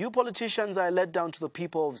 You politicians are let down to the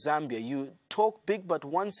people of Zambia. You talk big, but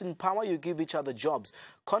once in power, you give each other jobs.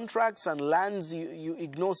 Contracts and lands, you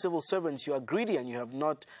ignore civil servants. You are greedy and you have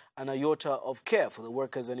not an iota of care for the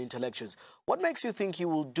workers and intellectuals. What makes you think you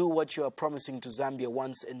will do what you are promising to Zambia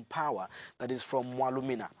once in power? That is from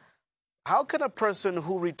Mwalumina. How can a person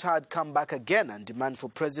who retired come back again and demand for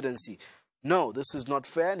presidency? No, this is not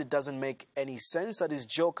fair and it doesn't make any sense. That is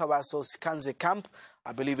Joe Kawaso Sikanze Camp.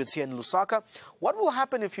 I believe it's here in Lusaka. What will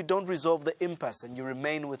happen if you don't resolve the impasse and you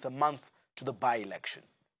remain with a month to the by-election?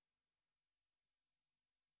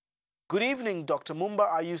 Good evening, Dr. Mumba.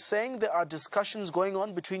 Are you saying there are discussions going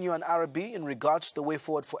on between you and RB in regards to the way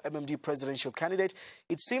forward for MMD presidential candidate?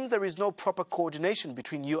 It seems there is no proper coordination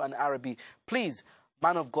between you and RB. Please,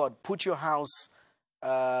 man of God, put your house,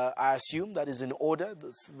 I assume that is in order.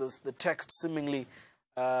 The text seemingly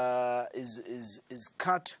is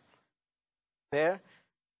cut there.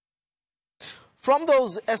 From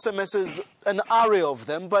those SMSs, an array of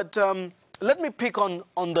them, but let me pick on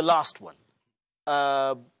the last one.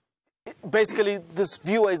 Basically, this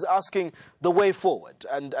viewer is asking the way forward,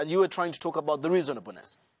 and you were trying to talk about the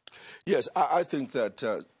reasonableness. Yes, I think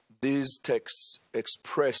that these texts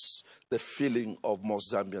express the feeling of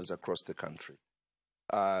most Zambians across the country.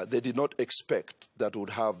 They did not expect that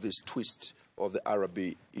would have this twist of the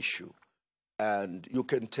Arabi issue. And you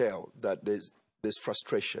can tell that there's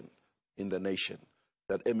frustration in the nation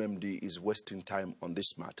that MMD is wasting time on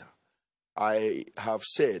this matter. I have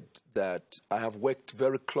said that I have worked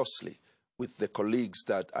very closely with the colleagues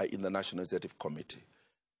that are in the National Executive Committee.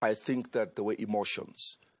 I think that there were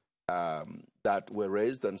emotions that were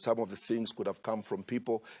raised, and some of the things could have come from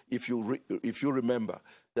people. If you remember,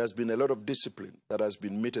 there's been a lot of discipline that has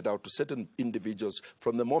been meted out to certain individuals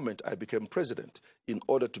from the moment I became president in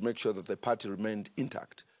order to make sure that the party remained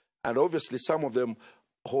intact. And obviously, some of them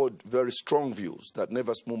hold very strong views that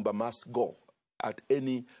Dr Mumba must go at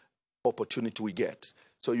any opportunity we get.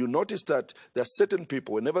 So you notice that there are certain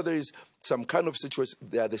people, whenever there is some kind of situation,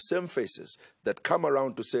 they are the same faces that come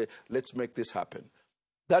around to say, let's make this happen.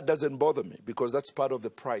 That doesn't bother me because that's part of the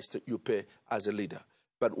price that you pay as a leader.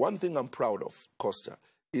 But one thing I'm proud of, Costa,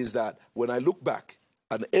 is that when I look back,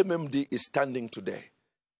 an MMD is standing today,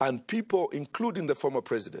 and people, including the former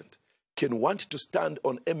president, can want to stand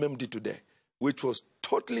on MMD today, which was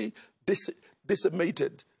totally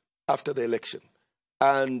decimated after the election.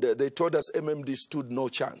 And they told us MMD stood no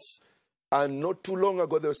chance. And not too long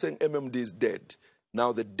ago, they were saying MMD is dead.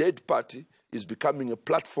 Now the dead party is becoming a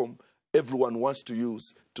platform everyone wants to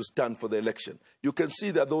use to stand for the election. You can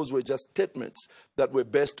see that those were just statements that were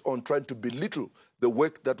based on trying to belittle the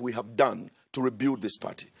work that we have done to rebuild this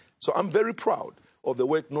party. So I'm very proud of the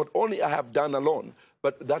work not only I have done alone,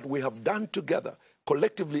 but that we have done together,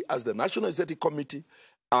 collectively as the National Executive Committee,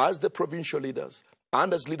 as the provincial leaders,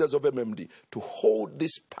 and as leaders of MMD, to hold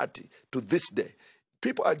this party to this day.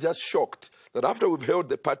 People are just shocked that after we've held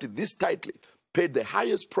the party this tightly, paid the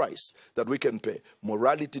highest price that we can pay,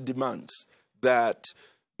 morality demands that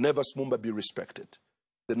Dr Mumba be respected,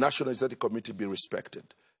 the National Executive Committee be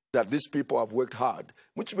respected, that these people have worked hard.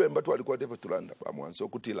 Which means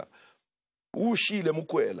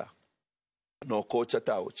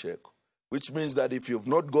that if you've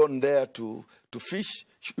not gone there to fish,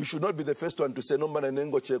 you should not be the first one to say, no,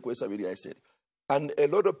 I said. And a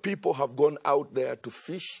lot of people have gone out there to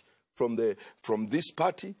fish from this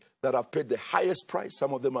party that have paid the highest price.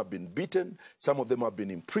 Some of them have been beaten. Some of them have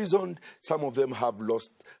been imprisoned. Some of them have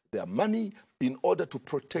lost their money in order to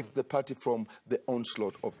protect the party from the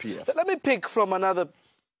onslaught of PF. Let me pick from another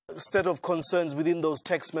set of concerns within those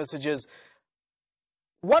text messages.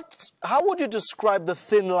 How would you describe the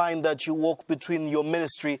thin line that you walk between your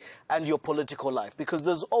ministry and your political life? Because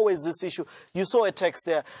there's always this issue. You saw a text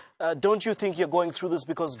there. Don't you think you're going through this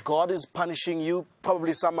because God is punishing you?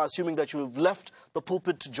 Probably some are assuming that you've left the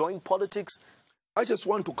pulpit to join politics. I just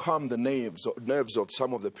want to calm the nerves of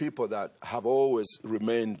some of the people that have always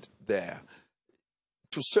remained there.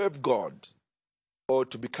 To serve God or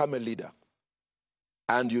to become a leader,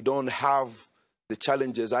 and you don't have the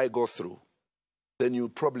challenges I go through, then you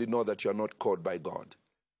probably know that you're not called by God.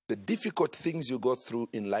 The difficult things you go through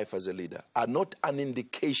in life as a leader are not an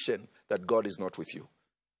indication that God is not with you.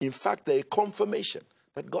 In fact, they're a confirmation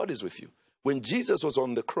that God is with you. When Jesus was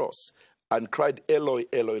on the cross and cried, Eloi,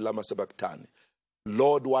 Eloi, lama sabachthani,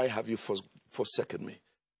 Lord, why have you forsaken me?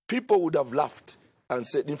 People would have laughed and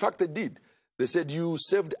said, in fact, they did. They said, you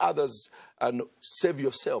saved others and save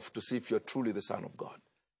yourself to see if you're truly the Son of God.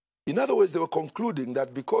 In other words, they were concluding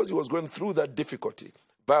that because he was going through that difficulty,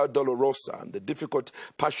 Via Dolorosa, and the difficult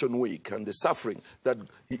Passion Week, and the suffering, that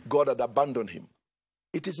God had abandoned him.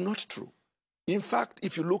 It is not true. In fact,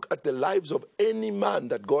 if you look at the lives of any man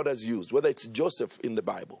that God has used, whether it's Joseph in the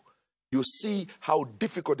Bible, you see how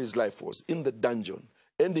difficult his life was in the dungeon,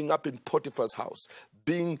 ending up in Potiphar's house,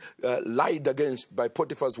 being lied against by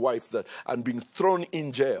Potiphar's wife and being thrown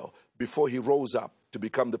in jail before he rose up to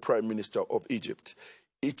become the prime minister of Egypt.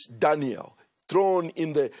 It's Daniel, thrown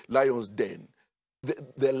in the lion's den.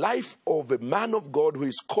 The life of a man of God who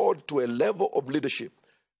is called to a level of leadership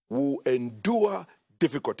will endure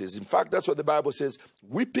difficulties. In fact, that's what the Bible says,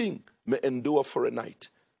 weeping may endure for a night,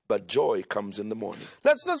 but joy comes in the morning.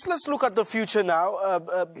 Let's look at the future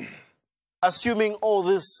now. Assuming all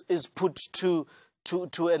this is put to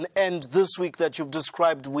an end this week that you've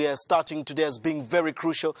described, we are starting today as being very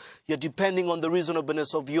crucial. You're depending on the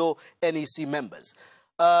reasonableness of your NEC members.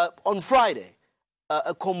 On Friday,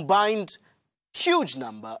 a combined huge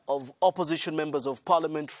number of opposition members of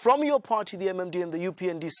parliament from your party, the MMD and the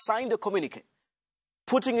UPND, signed a communique,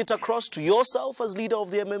 putting it across to yourself as leader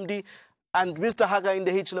of the MMD and Mr. Haga in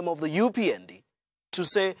the HLM of the UPND to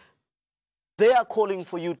say they are calling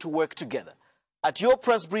for you to work together. At your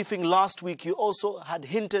press briefing last week, you also had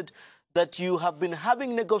hinted that you have been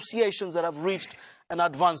having negotiations that have reached an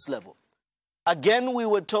advanced level. Again, we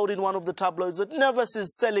were told in one of the tabloids that Nervous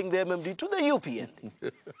is selling the MMD to the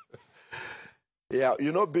UPND. Yeah,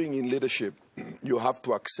 you know, being in leadership, you have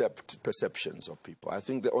to accept perceptions of people. I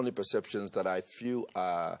think the only perceptions that I feel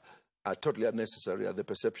are totally unnecessary are the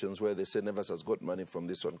perceptions where they say Nervous has got money from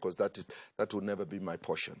this one, because that will never be my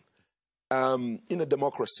portion. In a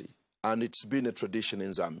democracy, and it's been a tradition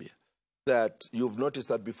in Zambia, that you've noticed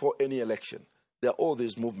that before any election, there are all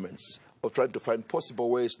these movements of trying to find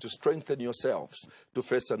possible ways to strengthen yourselves to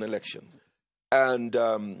face an election. And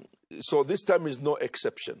so this time is no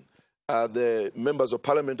exception. The members of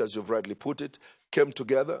parliament, as you've rightly put it, came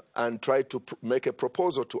together and tried to make a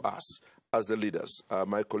proposal to us as the leaders,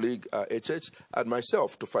 my colleague HH and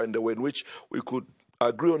myself, to find a way in which we could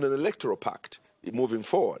agree on an electoral pact moving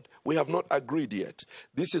forward. We have not agreed yet.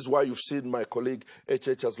 This is why you've seen my colleague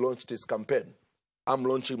HH has launched his campaign. I'm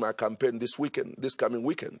launching my campaign this coming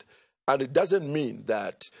weekend. And it doesn't mean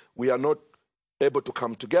that we are not able to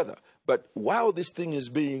come together. But while this thing is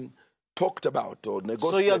being talked about or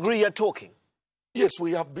negotiated... So you agree you're talking? Yes,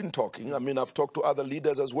 we have been talking. I mean, I've talked to other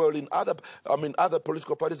leaders as well in other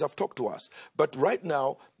political parties have talked to us. But right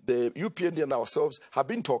now, the UPND and ourselves have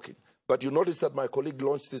been talking. But you notice that my colleague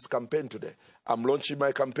launched this campaign today. I'm launching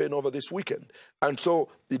my campaign over this weekend. And so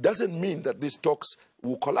it doesn't mean that these talks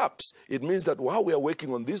will collapse. It means that while we are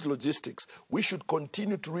working on these logistics, we should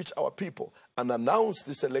continue to reach our people and announce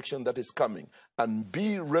this election that is coming and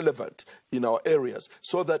be relevant in our areas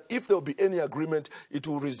so that if there will be any agreement, it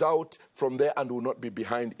will result from there and will not be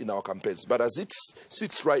behind in our campaigns. But as it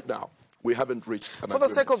sits right now, we haven't reached an agreement. For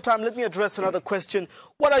the sake of time, let me address another question.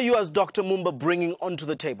 What are you as Dr. Mumba bringing onto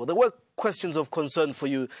the table? There were questions of concern for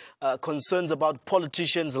you, concerns about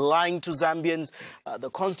politicians lying to Zambians,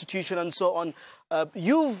 the constitution and so on.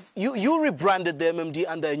 You rebranded the MMD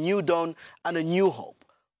under a new dawn and a new hope.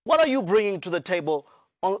 What are you bringing to the table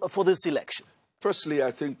for this election? Firstly,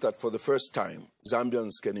 I think that for the first time,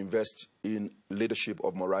 Zambians can invest in leadership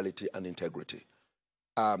of morality and integrity.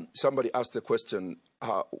 Somebody asked the question,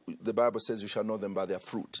 the Bible says you shall know them by their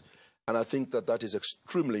fruit. And I think that that is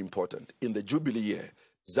extremely important. In the Jubilee year,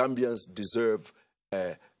 Zambians deserve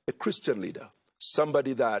a Christian leader,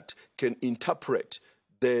 somebody that can interpret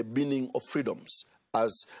the meaning of freedoms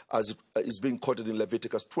as is being quoted in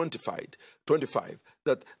Leviticus 25,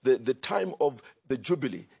 that the time of the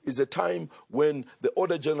Jubilee is a time when the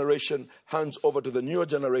older generation hands over to the newer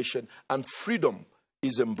generation and freedom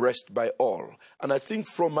is embraced by all. And I think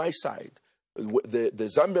from my side,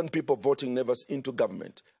 the Zambian people voting Nevers into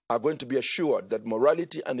government are going to be assured that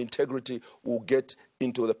morality and integrity will get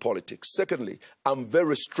into the politics. Secondly, I'm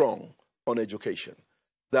very strong on education,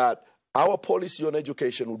 that our policy on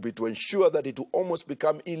education will be to ensure that it will almost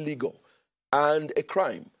become illegal and a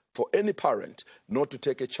crime for any parent not to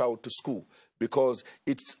take a child to school, because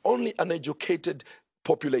it's only an educated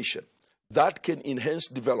population that can enhance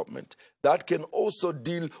development, that can also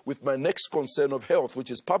deal with my next concern of health, which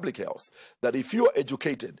is public health, that if you are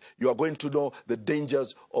educated, you are going to know the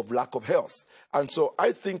dangers of lack of health. And so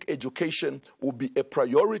I think education will be a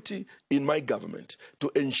priority in my government to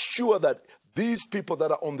ensure that these people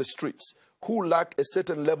that are on the streets who lack a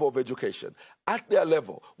certain level of education, at their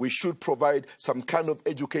level, we should provide some kind of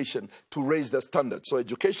education to raise their standards. So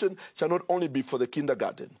education shall not only be for the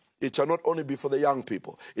kindergarten, it shall not only be for the young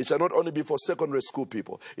people, it shall not only be for secondary school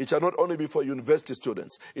people, it shall not only be for university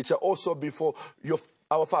students, it shall also be for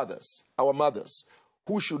our fathers, our mothers,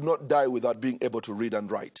 who should not die without being able to read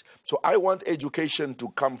and write. So I want education to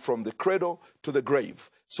come from the cradle to the grave,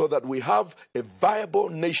 so that we have a viable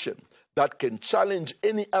nation that can challenge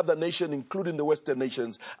any other nation, including the Western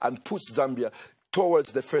nations, and push Zambia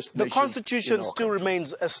towards the first nation. The Constitution still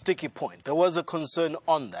remains a sticky point. There was a concern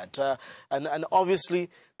on that. And obviously,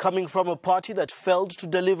 coming from a party that failed to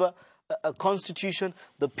deliver a constitution,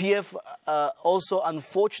 the PF also,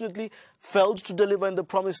 unfortunately, failed to deliver in the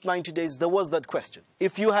promised 90 days. There was that question.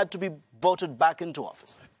 If you had to be voted back into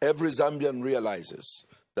office. Every Zambian realizes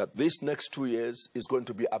that this next 2 years is going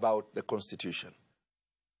to be about the Constitution.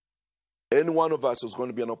 Any one of us is going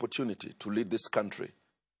to be an opportunity to lead this country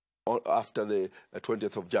after the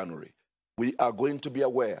 20th of January. We are going to be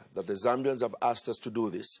aware that the Zambians have asked us to do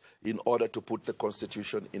this in order to put the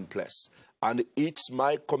Constitution in place. And it's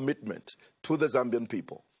my commitment to the Zambian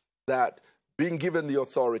people that, being given the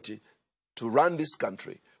authority to run this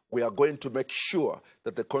country, we are going to make sure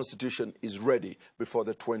that the Constitution is ready before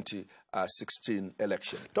the 2016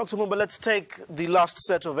 election. Dr. Mumba, let's take the last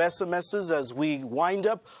set of SMSs as we wind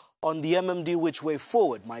up on the MMD Which Way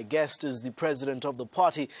Forward. My guest is the president of the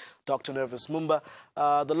party, Dr. Mumba.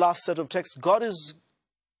 The last set of texts: God is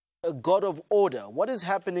a God of order. What is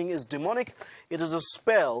happening is demonic. It is a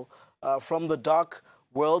spell from the dark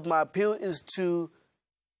world. My appeal is to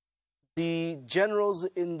the generals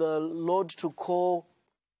in the Lord to call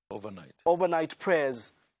overnight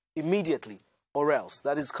prayers immediately, or else.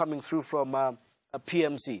 That is coming through from a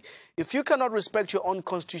PMC. If you cannot respect your own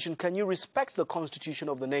constitution, can you respect the constitution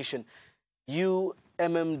of the nation? You,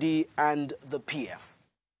 MMD, and the PF.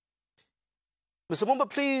 Mr. Mumba,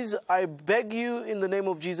 please, I beg you in the name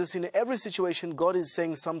of Jesus, in every situation, God is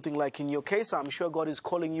saying something like in your case, I'm sure God is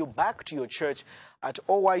calling you back to your church. At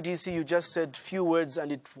OYDC, you just said few words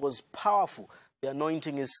and it was powerful. The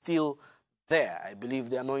anointing is still there. I believe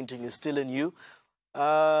the anointing is still in you.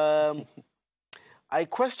 I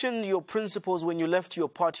questioned your principles when you left your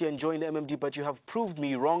party and joined MMD, but you have proved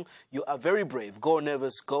me wrong. You are very brave. Go,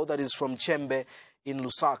 Nevers, go. That is from Chembe in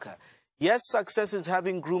Lusaka. Yes, success is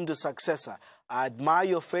having groomed a successor. I admire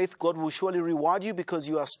your faith. God will surely reward you because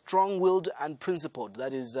you are strong-willed and principled.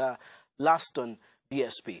 That is Laston,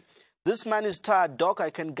 DSP. This man is tired, Doc. I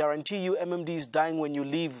can guarantee you MMD is dying when you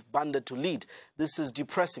leave Banda to lead. This is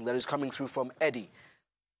depressing. That is coming through from Eddie.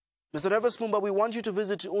 Mr. Nevers Mumba, we want you to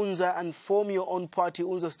visit UNZA and form your own party.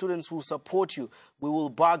 UNZA students will support you. We will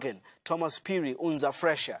bargain. Thomas Piri, UNZA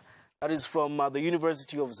Fresher. That is from the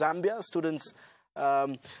University of Zambia. Students,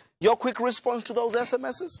 your quick response to those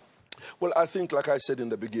SMSs? Well, I think, like I said in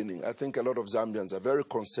the beginning, I think a lot of Zambians are very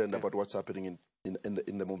concerned about what's happening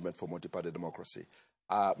in the movement for multi-party democracy.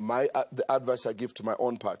 The advice I give to my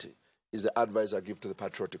own party is the advice I give to the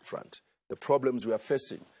Patriotic Front. The problems we are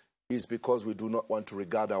facing is because we do not want to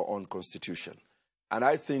regard our own constitution. And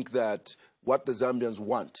I think that what the Zambians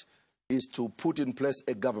want is to put in place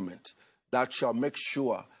a government that shall make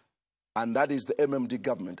sure, and that is the MMD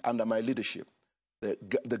government under my leadership.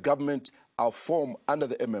 The government I'll form under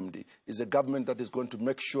the MMD is a government that is going to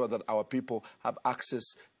make sure that our people have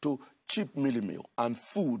access to cheap meal and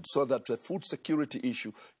food, so that the food security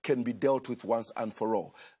issue can be dealt with once and for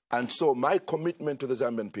all. And so my commitment to the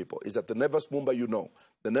Zambian people is that the Nevers Mumba you know,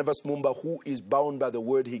 the Nevers Mumba who is bound by the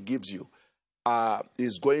word he gives you,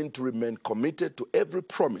 is going to remain committed to every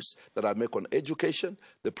promise that I make on education,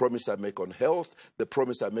 the promise I make on health, the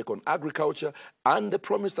promise I make on agriculture, and the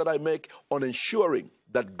promise that I make on ensuring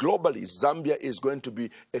that globally Zambia is going to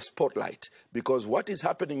be a spotlight. Because what is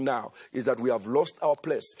happening now is that we have lost our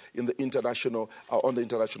place in the international, on the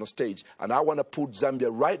international stage. And I want to put Zambia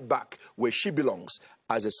right back where she belongs,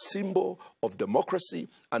 as a symbol of democracy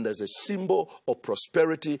and as a symbol of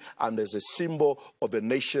prosperity and as a symbol of a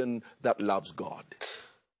nation that loves God.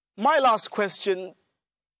 My last question,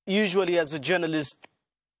 usually as a journalist,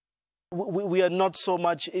 we are not so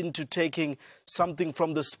much into taking something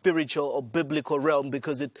from the spiritual or biblical realm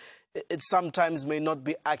because it sometimes may not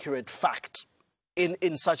be accurate fact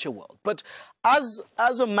in such a world. But as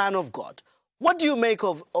a man of God, what do you make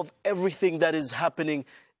of everything that is happening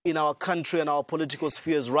in our country and our political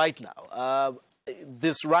spheres right now?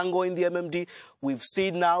 This wrangle in the MMD, we've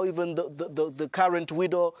seen now even the current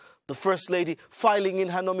widow, the First Lady, filing in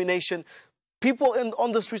her nomination. People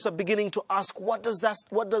on the streets are beginning to ask, what does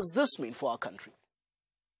this mean for our country?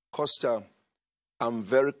 Costa, I'm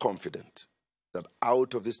very confident that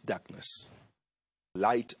out of this darkness,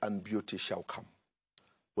 light and beauty shall come.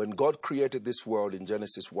 When God created this world in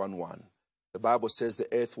Genesis 1:1, the Bible says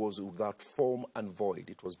the earth was without form and void.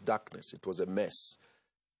 It was darkness. It was a mess.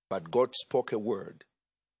 But God spoke a word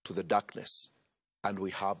to the darkness, and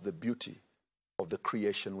we have the beauty of the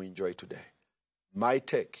creation we enjoy today. My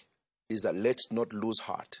take is that let's not lose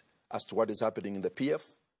heart as to what is happening in the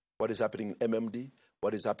PF, what is happening in MMD,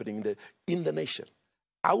 what is happening in the nation.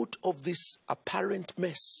 Out of this apparent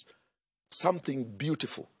mess, something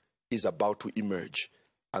beautiful is about to emerge.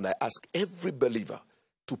 And I ask every believer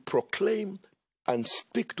to proclaim and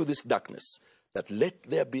speak to this darkness that let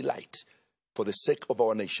there be light for the sake of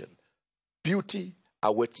our nation. Beauty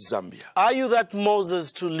awaits Zambia. Are you that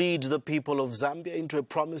Moses to lead the people of Zambia into a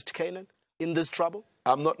promised Canaan in this trouble?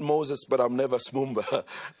 I'm not Moses, but I'm Nevas Mumba.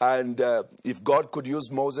 And if God could use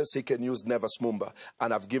Moses, he can use Nevas Mumba.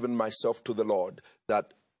 And I've given myself to the Lord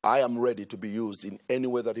that I am ready to be used in any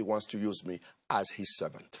way that he wants to use me as his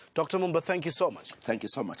servant. Dr. Mumba, thank you so much. Thank you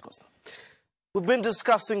so much, Costa. We've been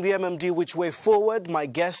discussing the MMD which way forward. My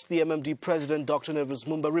guest, the MMD President, Dr. Nevas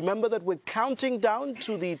Mumba. Remember that we're counting down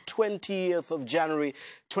to the 20th of January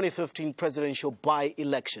 2015 presidential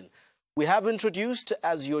by-election. We have introduced,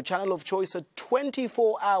 as your channel of choice, a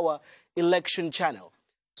 24-hour election channel.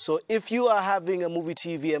 So if you are having a Muvi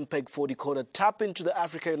TV MPEG-4 decoder, tap into the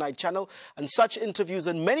Africa Unite channel, and such interviews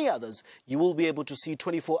and many others, you will be able to see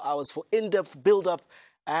 24 hours for in-depth build-up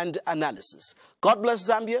and analysis. God bless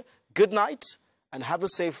Zambia, good night, and have a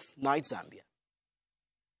safe night, Zambia.